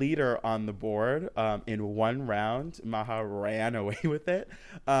new leader on the board. In one round, Maha ran away with it.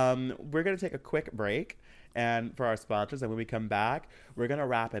 We're gonna take a quick break and for our sponsors, and when we come back, we're gonna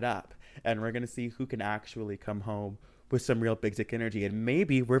wrap it up and we're gonna see who can actually come home with some real big dick energy, and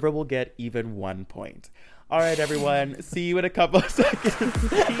maybe River will get even 1 point. All right, everyone. See you in a couple of seconds.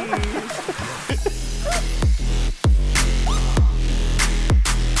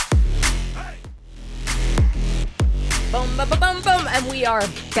 Boom, bum, bum, bum, and we are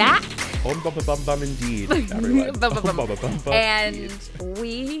back. Bum, indeed, everyone. Bum, And indeed.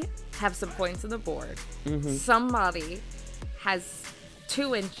 we have some points on the board. Somebody has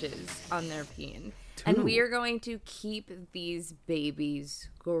 2 inches on their peen. And we are going to keep these babies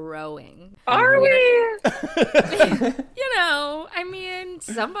growing. Are we? You know, I mean,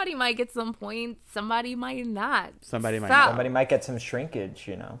 somebody might get some points, somebody might not. Somebody might. Somebody might get some shrinkage,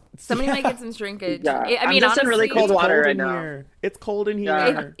 you know. Somebody might get some shrinkage. Yeah. I mean, I'm just in really honestly, cold water right in now. here. It's cold in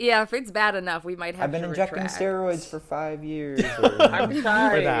here. Yeah, if it's bad enough, we might have I've been to injecting retract. steroids for 5 years. I'm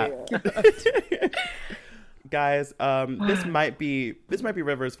sorry. For that. Guys, this might be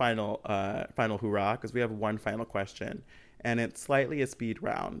River's final hurrah, because we have one final question, and it's slightly a speed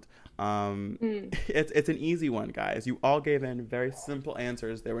round. It's an easy one, guys. You all gave in very simple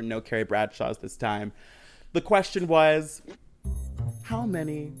answers. There were no Carrie Bradshaws this time. The question was, how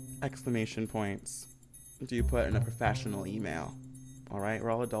many exclamation points do you put in a professional email? All right,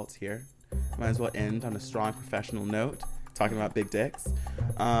 we're all adults here. Might as well end on a strong professional note, talking about big dicks.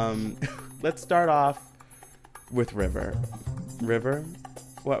 Let's start off with River. River,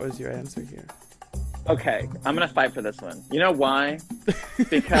 what was your answer here? Okay, I'm gonna fight for this one. You know why?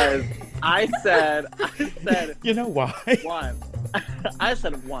 Because I said. You know why? 1. I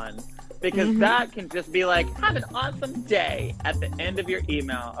said 1. Because that can just be like, have an awesome day at the end of your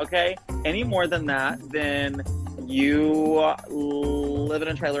email, okay? Any more than that, then you live in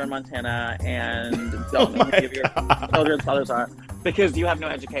a trailer in Montana and don't know who your children's fathers are because you have no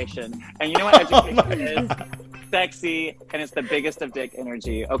education. And you know what education is? Sexy, and it's the biggest of dick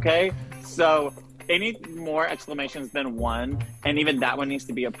energy, okay? So any more exclamations than 1, and even that one needs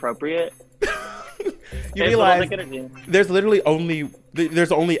to be appropriate. You realize there's literally only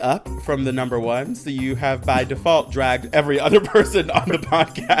up from the number 1, so you have by default dragged every other person on the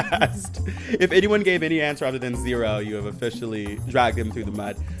podcast. If anyone gave any answer other than 0, you have officially dragged them through the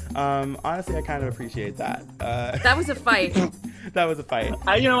mud. Honestly, I kind of appreciate that. That was a fight. That was a fight.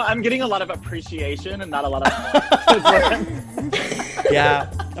 I'm getting a lot of appreciation and not a lot of Yeah,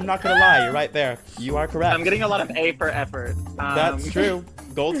 I'm not gonna lie, you're right there. You are correct. I'm getting a lot of A for effort. That's true.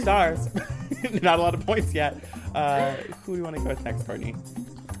 Gold stars. Not a lot of points yet. Who do you want to go with next, Courtney?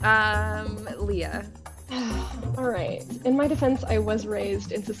 Leah. All right. In my defense, I was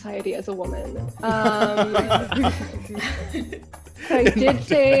raised in society as a woman. I did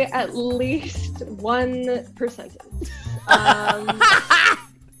say at least 1%.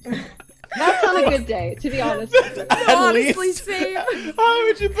 That's on a good day, to be honest. Honestly, same. How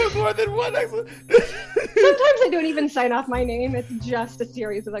would you put more than 1? Sometimes I don't even sign off my name. It's just a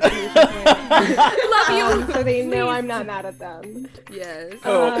series of exclamation points. Love you. So they know I'm not mad at them. Yes.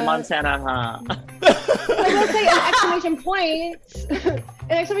 Montana, huh? I will say an exclamation point.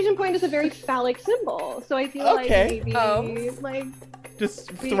 An exclamation point is a very phallic symbol. So I feel like maybe like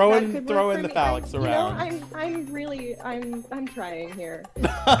just throw in the phallics around. You know, I'm trying here.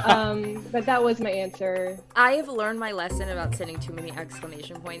 But that was my answer. I have learned my lesson about sending too many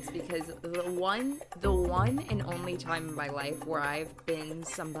exclamation points because the one and only time in my life where I've been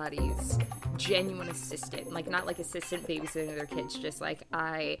somebody's genuine assistant, like not like assistant babysitting their kids, just like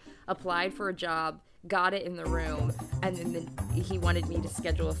I applied for a job, got it in the room, and then he wanted me to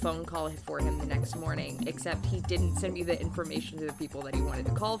schedule a phone call for him the next morning, except he didn't send me the information to the people that he wanted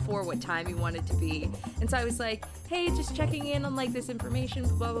to call for, what time he wanted to be. And so I was like, hey, just checking in on like this information,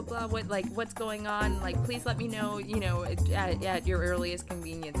 blah blah blah, what's going on, like please let me know, at your earliest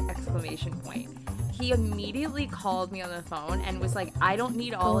convenience, exclamation point. He immediately called me on the phone and was like, I don't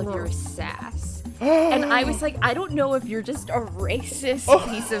need all of your sass. And I was like, I don't know if you're just a racist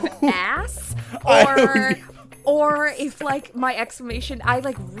piece of ass Or if like my exclamation,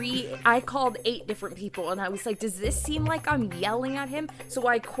 I called 8 different people and I was like, does this seem like I'm yelling at him? So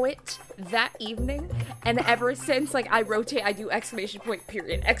I quit that evening, and ever since, like, I rotate, I do exclamation point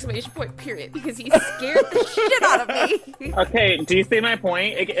period because he scared the shit out of me. Okay, do you see my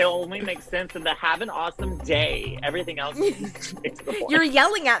point? It only makes sense in the have an awesome day. Everything else is the point. You're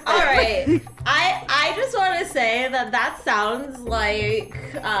yelling at them. All right. I just want to say that sounds like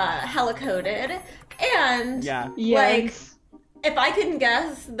hella coded. And like, if I can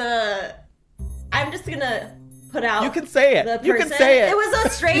guess I'm just gonna put out. You can say it. You can say it. It was a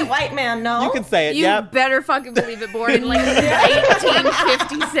straight white man. No, you can say it. You better fucking believe it. Born in like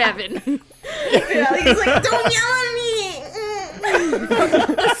 1857. Yeah, he's like, don't yell at me.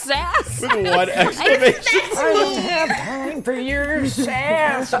 The sass. With one exclamation. I don't have time for your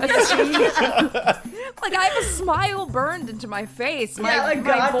sass. Like, I have a smile burned into my face. My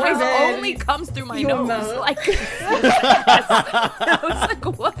voice only comes through my nose. Like, I was like,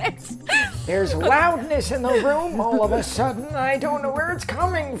 what? There's loudness in the room all of a sudden. I don't know where it's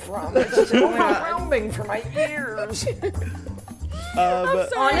coming from. It's overwhelming for my ears. I'm sorry,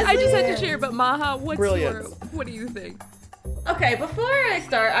 honestly, I just had to share, but Maha, what do you think? Okay, before I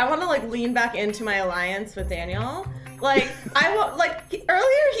start, I want to like lean back into my alliance with Daniel. Like,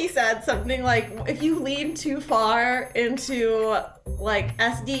 earlier he said something like, if you lean too far into like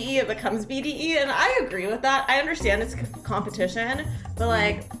SDE, it becomes BDE, and I agree with that. I understand it's competition, but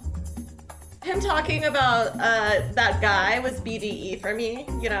like him talking about that guy was BDE for me,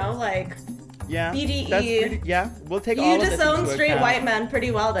 you know, like. Yeah. BDE. We'll take all of this into disown straight white men pretty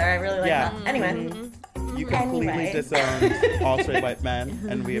well there. I really like that. Anyway. You completely disowned all straight white men,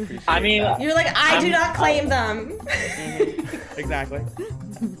 and we appreciate that. You're like, I do not claim them. Exactly.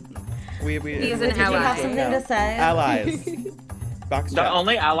 We He's an ally. Did you have something to say? Allies. The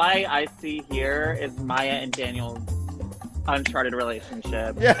only ally I see here is Maya and Daniel's uncharted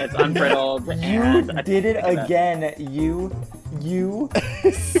relationship. Yeah. It's unbridled. You did it again. You.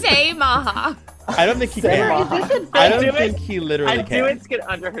 Say Maha. I don't think he can. I don't think he literally can. I do it to get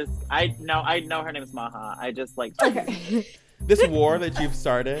under her. I know her name's Maha. I just like. Okay. This war that you've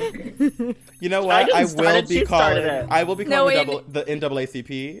started. You know what? I will be calling the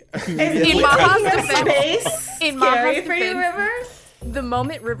NAACP. In Maha's defense, Scary for you, River? The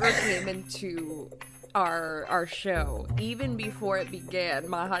moment River came into our show, even before it began,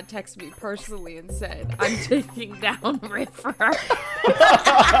 Maha texted me personally and said, I'm taking down River.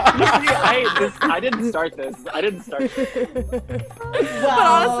 I didn't start this. But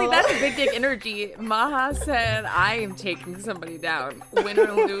honestly, that's big dick energy. Maha said, I am taking somebody down. Win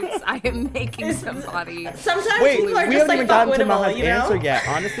or lose, I am making somebody. Sometimes Wait, people are we just haven't even like gotten to fuck-winnable, Maha's you know? answer yet.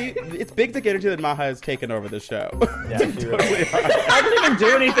 Honestly, it's big dick energy that Maha has taken over the show. Yeah, she really I didn't even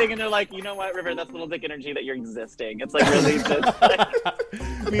do anything, and they're like, you know what, River, that's little dick energy that you're existing. It's like really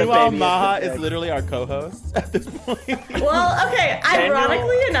just. Meanwhile, Maha is literally our co-host at this point. Well, okay.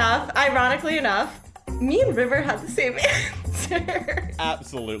 Ironically enough, me and River had the same answer.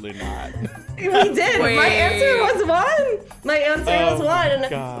 Absolutely not. We did. Wait. My answer was one.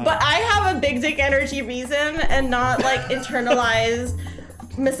 God. But I have a big dick energy reason and not like internalized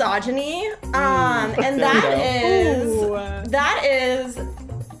misogyny. And that is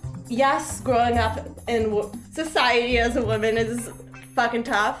yes, growing up in society as a woman is fucking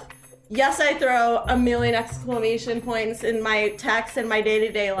tough. Yes, I throw a million exclamation points in my text and my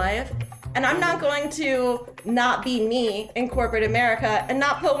day-to-day life. And I'm not going to not be me in corporate America and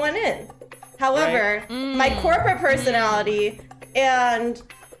not put one in. However, my corporate personality and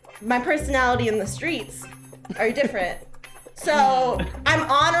my personality in the streets are different. So I'm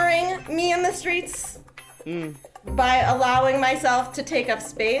honoring me in the streets by allowing myself to take up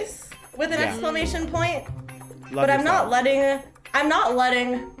space with an exclamation point. But I'm not letting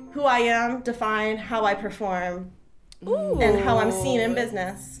who I am define how I perform and how I'm seen in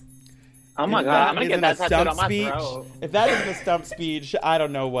business. Oh my god, I'm gonna get that tattooed on my throat. If that isn't a stump speech, I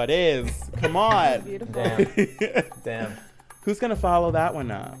don't know what is. Come on. Damn. Who's gonna follow that one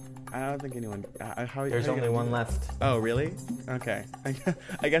up? I don't think anyone. There's only one left. Oh, really? Okay.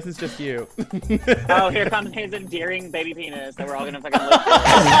 I guess it's just you. Oh, here comes his endearing baby penis that we're all gonna fucking look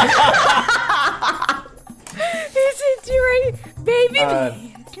His endearing baby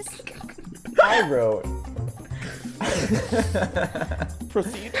penis. I wrote.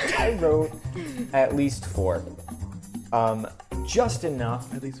 Proceed. I wrote at least 4. Just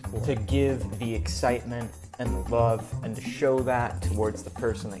enough at least 4 to give the excitement and love and to show that towards the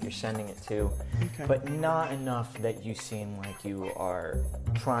person that you're sending it to, but not enough that you seem like you are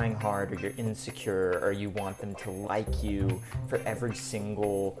trying hard or you're insecure or you want them to like you for every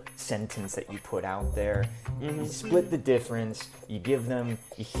single sentence that you put out there. You split the difference, you hit them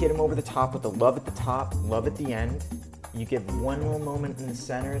over the top with the love at the top, love at the end. You give one little moment in the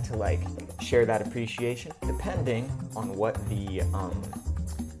center to like share that appreciation, depending on what the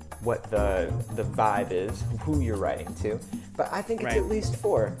vibe is, who you're writing to. But I think it's at least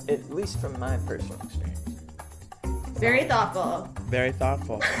 4, at least from my personal experience. Very thoughtful. Very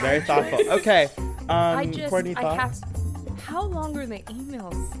thoughtful. Very thoughtful. Okay. Courtney, thoughts? How long are the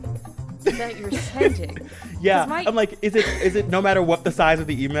emails that you're sending? Yeah, I'm like, is it no matter what the size of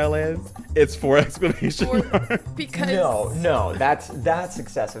the email is, it's 4 exclamation marks? Because no, that's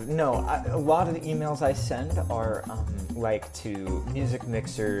excessive. No, a lot of the emails I send are like to music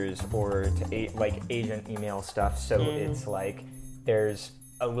mixers or to like agent email stuff. So it's like there's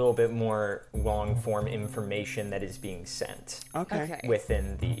a little bit more long form information that is being sent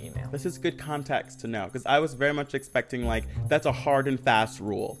within the email. This is good context to know, because I was very much expecting like that's a hard and fast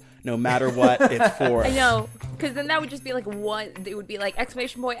rule. No matter what, it's 4. I know, because then that would just be like it would be like !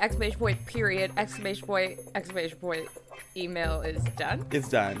 Period, ! Email is done. It's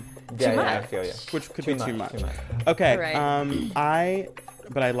done. Yeah, I feel you. Which could be too much. Okay. Right.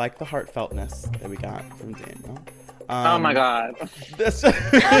 But I like the heartfeltness that we got from Daniel. Oh my God.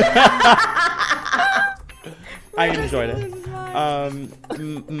 I enjoyed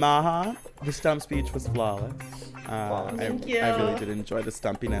it. Maha, the stump speech was flawless. Thank you. I really did enjoy the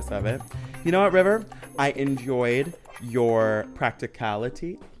stumpiness of it. You know what, River? I enjoyed your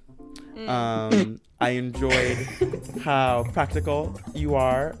practicality. I enjoyed how practical you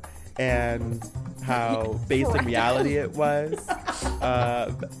are and how based in reality it was.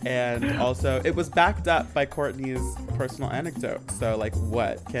 And also it was backed up by Courtney's personal anecdote. So like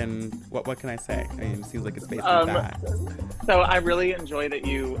what can I say? I mean, it seems like it's based on that. So I really enjoy that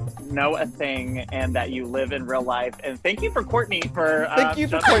you know a thing and that you live in real life. And thank you for Courtney for thank you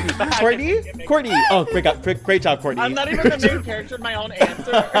for Courtney. Courtney. Oh, great job, Courtney. I'm not even the main character in my own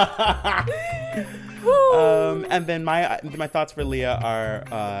answer. And then my thoughts for Leah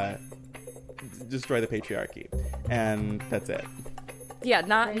are destroy the patriarchy, and that's it. Yeah,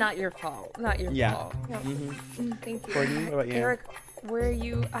 not your fault. Not your fault. Yep. Thank you. Courtney, what about you? Eric, where are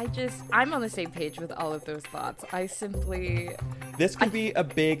you? I'm on the same page with all of those thoughts. This could be a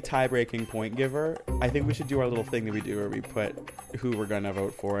big tie-breaking point giver. I think we should do our little thing that we do where we put who we're gonna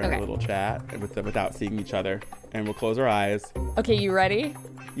vote for in a little chat without seeing each other, and we'll close our eyes. Okay, you ready?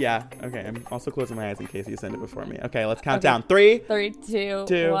 Yeah. Okay. I'm also closing my eyes in case you send it before me. Okay. Let's count down. 3, 2,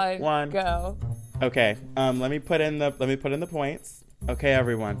 1, go. Okay. Let me put in the points. Okay,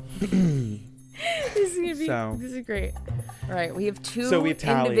 everyone. This is great. All right, we have 2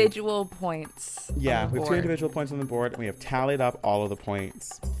 individual points. Yeah, we have 2 individual points on the board, and we have tallied up all of the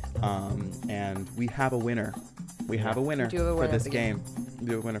points. And we have a winner. We have a winner for this game.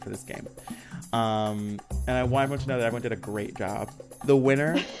 We have a winner for this game. And I want everyone to know that everyone did a great job. The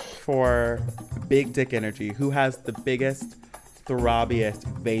winner for Big Dick Energy, who has the biggest, throbbiest,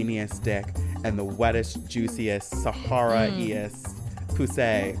 veiniest dick, and the wettest, juiciest, Sahara-iest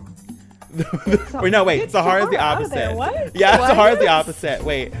pussy. Sahara's the opposite. What? Yeah, what? Sahara's the opposite.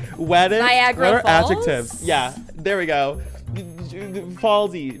 Wait, wettest? Niagara what are Falls? Adjectives? Yeah, there we go.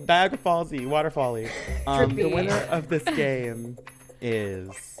 Fallsy, Niagara Fallsy, waterfally. The winner of this game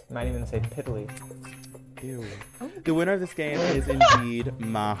is... Might even say piddly. Ew. The winner of this game is indeed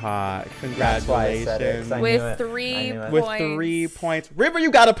Maha. Congratulations. With 3 points. With 3 points. River, you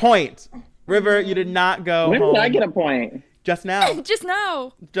got a point. River, you did not go When home. did I get a point? Just now. Just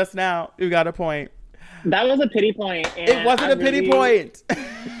now. You got a point. That was a pity point. It wasn't a pity point.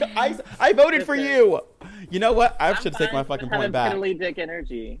 I voted for you. You know what? I should take my fucking point back. Piddly dick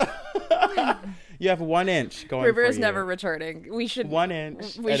energy. You have 1 inch going. River for is you. never returning. We should 1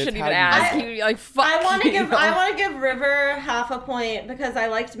 inch. We shouldn't even ask you. Like, fuck. I want to give River half a point because I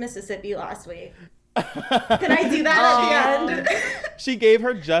liked Mississippi last week. Can I do that at the end? He gave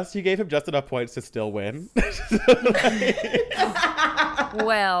him just enough points to still win.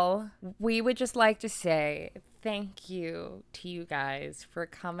 Well, we would just like to say thank you to you guys for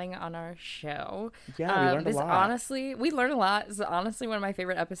coming on our show. Yeah, we learned a lot. Honestly, we learned a lot. This is honestly one of my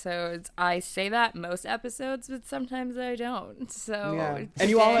favorite episodes. I say that most episodes, but sometimes I don't. So, yeah. And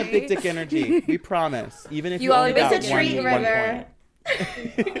you all have big dick energy. We promise. Even if you only got one point.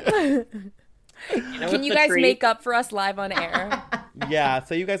 Can you guys make up for us live on air? Yeah,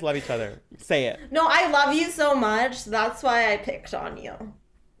 so you guys love each other. Say it. No, I love you so much. That's why I picked on you.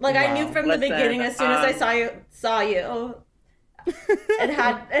 Like I knew from the beginning as soon as I saw you. It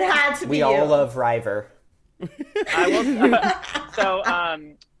had to be We all love River. I will. So,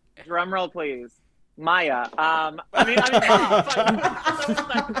 drum roll, please. Maya. I mean, Maha.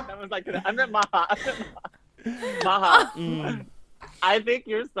 That was like I meant Maha. Maha. I think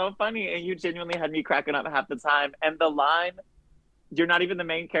you're so funny, and you genuinely had me cracking up half the time. And the line, "You're not even the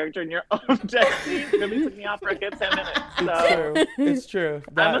main character in your own destiny," really took me off for a good 10 minutes. So it's true.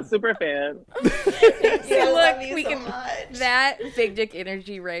 I'm a super fan. That big dick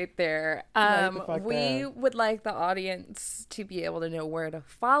energy right there. We would like the audience to be able to know where to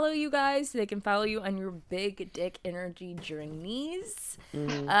follow you guys so they can follow you on your big dick energy journeys.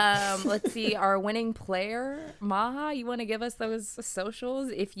 Let's see, our winning player, Maha, you want to give us those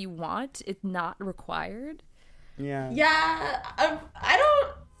socials if you want? It's not required. Yeah, I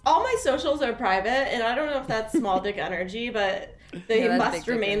don't. All my socials are private, and I don't know if that's small dick energy, but they must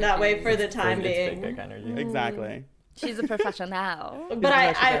remain that way for the time being. Big dick energy. Exactly. She's a professional. But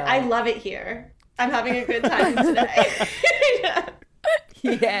I love it here. I'm having a good time today.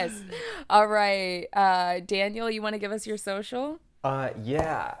 Yes. All right. Daniel, you want to give us your social? I'm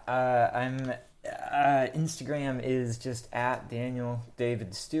Instagram is just at Daniel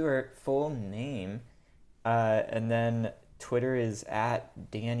David Stewart, full name. And then Twitter is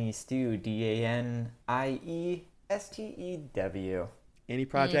at Danny Stew, DANIESTEW. Any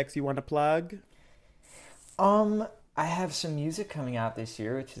projects you want to plug? I have some music coming out this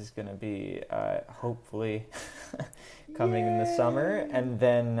year, which is going to be hopefully coming in the summer. And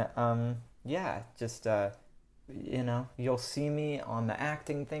then, you'll see me on the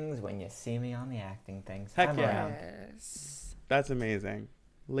acting things when you see me on the acting things. Heck I'm around. Yes. That's amazing.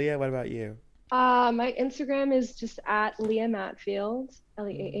 Leah, what about you? My Instagram is just at Leah Matfield,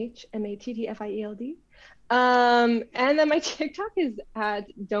 LEAHMATTFIELD. And then my TikTok is at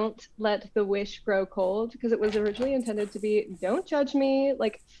Don't Let the Wish Grow Cold, because it was originally intended to be Don't Judge Me,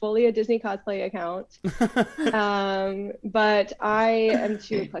 like fully a Disney cosplay account. But I am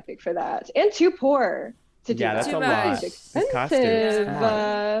too eclectic for that and too poor to do that. That's a lot. It's expensive.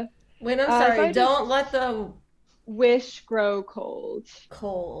 Wait, I'm sorry. Don't let the wish grow cold.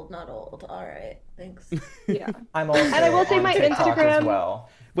 Cold, not old. All right, thanks. Yeah. I'm also and I will say my TikTok Instagram as well.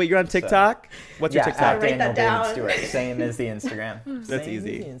 Wait, you're on TikTok? What's your TikTok? At Daniel David Stewart. Same as the Instagram. That's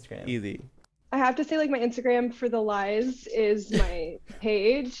easy. Easy. I have to say, like, my Instagram for the lies is my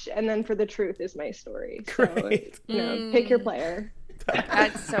page, and then for the truth is my story. Great. So, pick your player.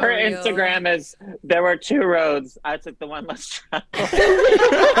 That's so Her real. Instagram is, there were two roads. I took the one less traveled.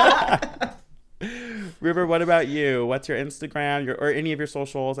 River, what about you? What's your Instagram or any of your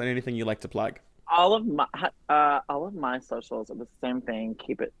socials and anything you like to plug? All of my socials are the same thing.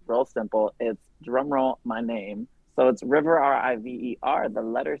 Keep it real simple. It's drumroll my name. So it's River, R-I-V-E-R, the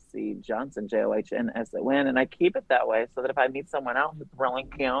letter C, Johnson, Johnsson, and I keep it that way so that if I meet someone else who's really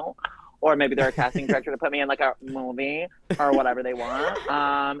cute, or maybe they're a casting director to put me in like a movie or whatever they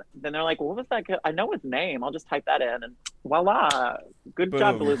want, then they're like, what was that? I know his name. I'll just type that in, and voila! Good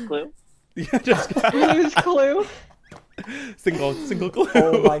job, Blue's Clue. Yeah, just Blue's Clue. Single clue.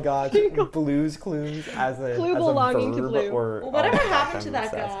 Oh my god, Blue's Clues as a Clue belonging to Blue. Or whatever happened to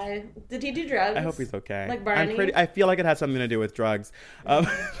that guy? Did he do drugs? I hope he's okay. Like Barney? I feel like it had something to do with drugs.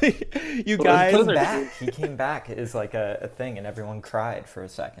 You Well, guys. he came back as like a thing, and everyone cried for a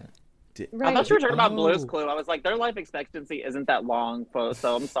second. I thought you were talking about Blue's Clue. I was like, their life expectancy isn't that long, so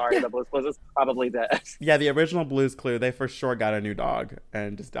I'm sorry, the Blue's Clue is probably dead. Yeah, the original Blue's Clue, they for sure got a new dog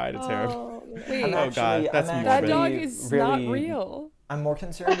and just died of terrible. Wait, God, that's that dog is not real. I'm more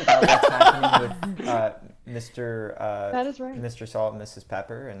concerned about what's happening with Mr. That is right. Mr. Salt and Mrs.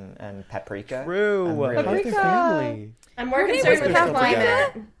 Pepper and Paprika. True. How's their family? I'm more concerned with the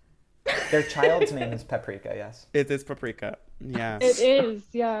climate. Their child's name is Paprika, yes. It is Paprika. Yeah. It is,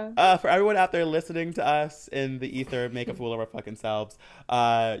 yeah. For everyone out there listening to us in the ether, make a fool of our fucking selves.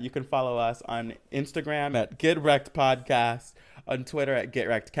 You can follow us on Instagram at Get Wrecked Podcast, on Twitter at Get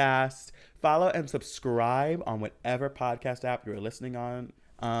Wrecked Cast. Follow and subscribe on whatever podcast app you're listening on.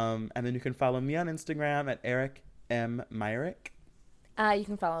 And then you can follow me on Instagram at Eric M. Myrick. You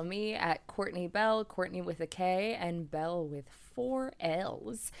can follow me at Courtney Bell, Courtney with a K, and Bell with 4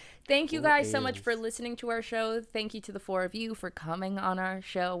 L's. Thank you guys so much for listening to our show. Thank you to the 4 of you for coming on our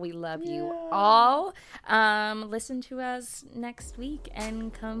show. We love you all. Listen to us next week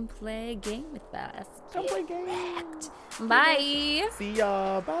and come play a game with us. Come play games. Bye. See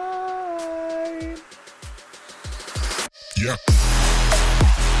y'all. Bye. Yeah.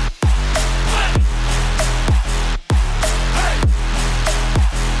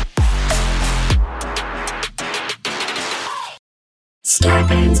 Star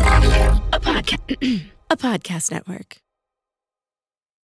Bands Audio, a podcast network.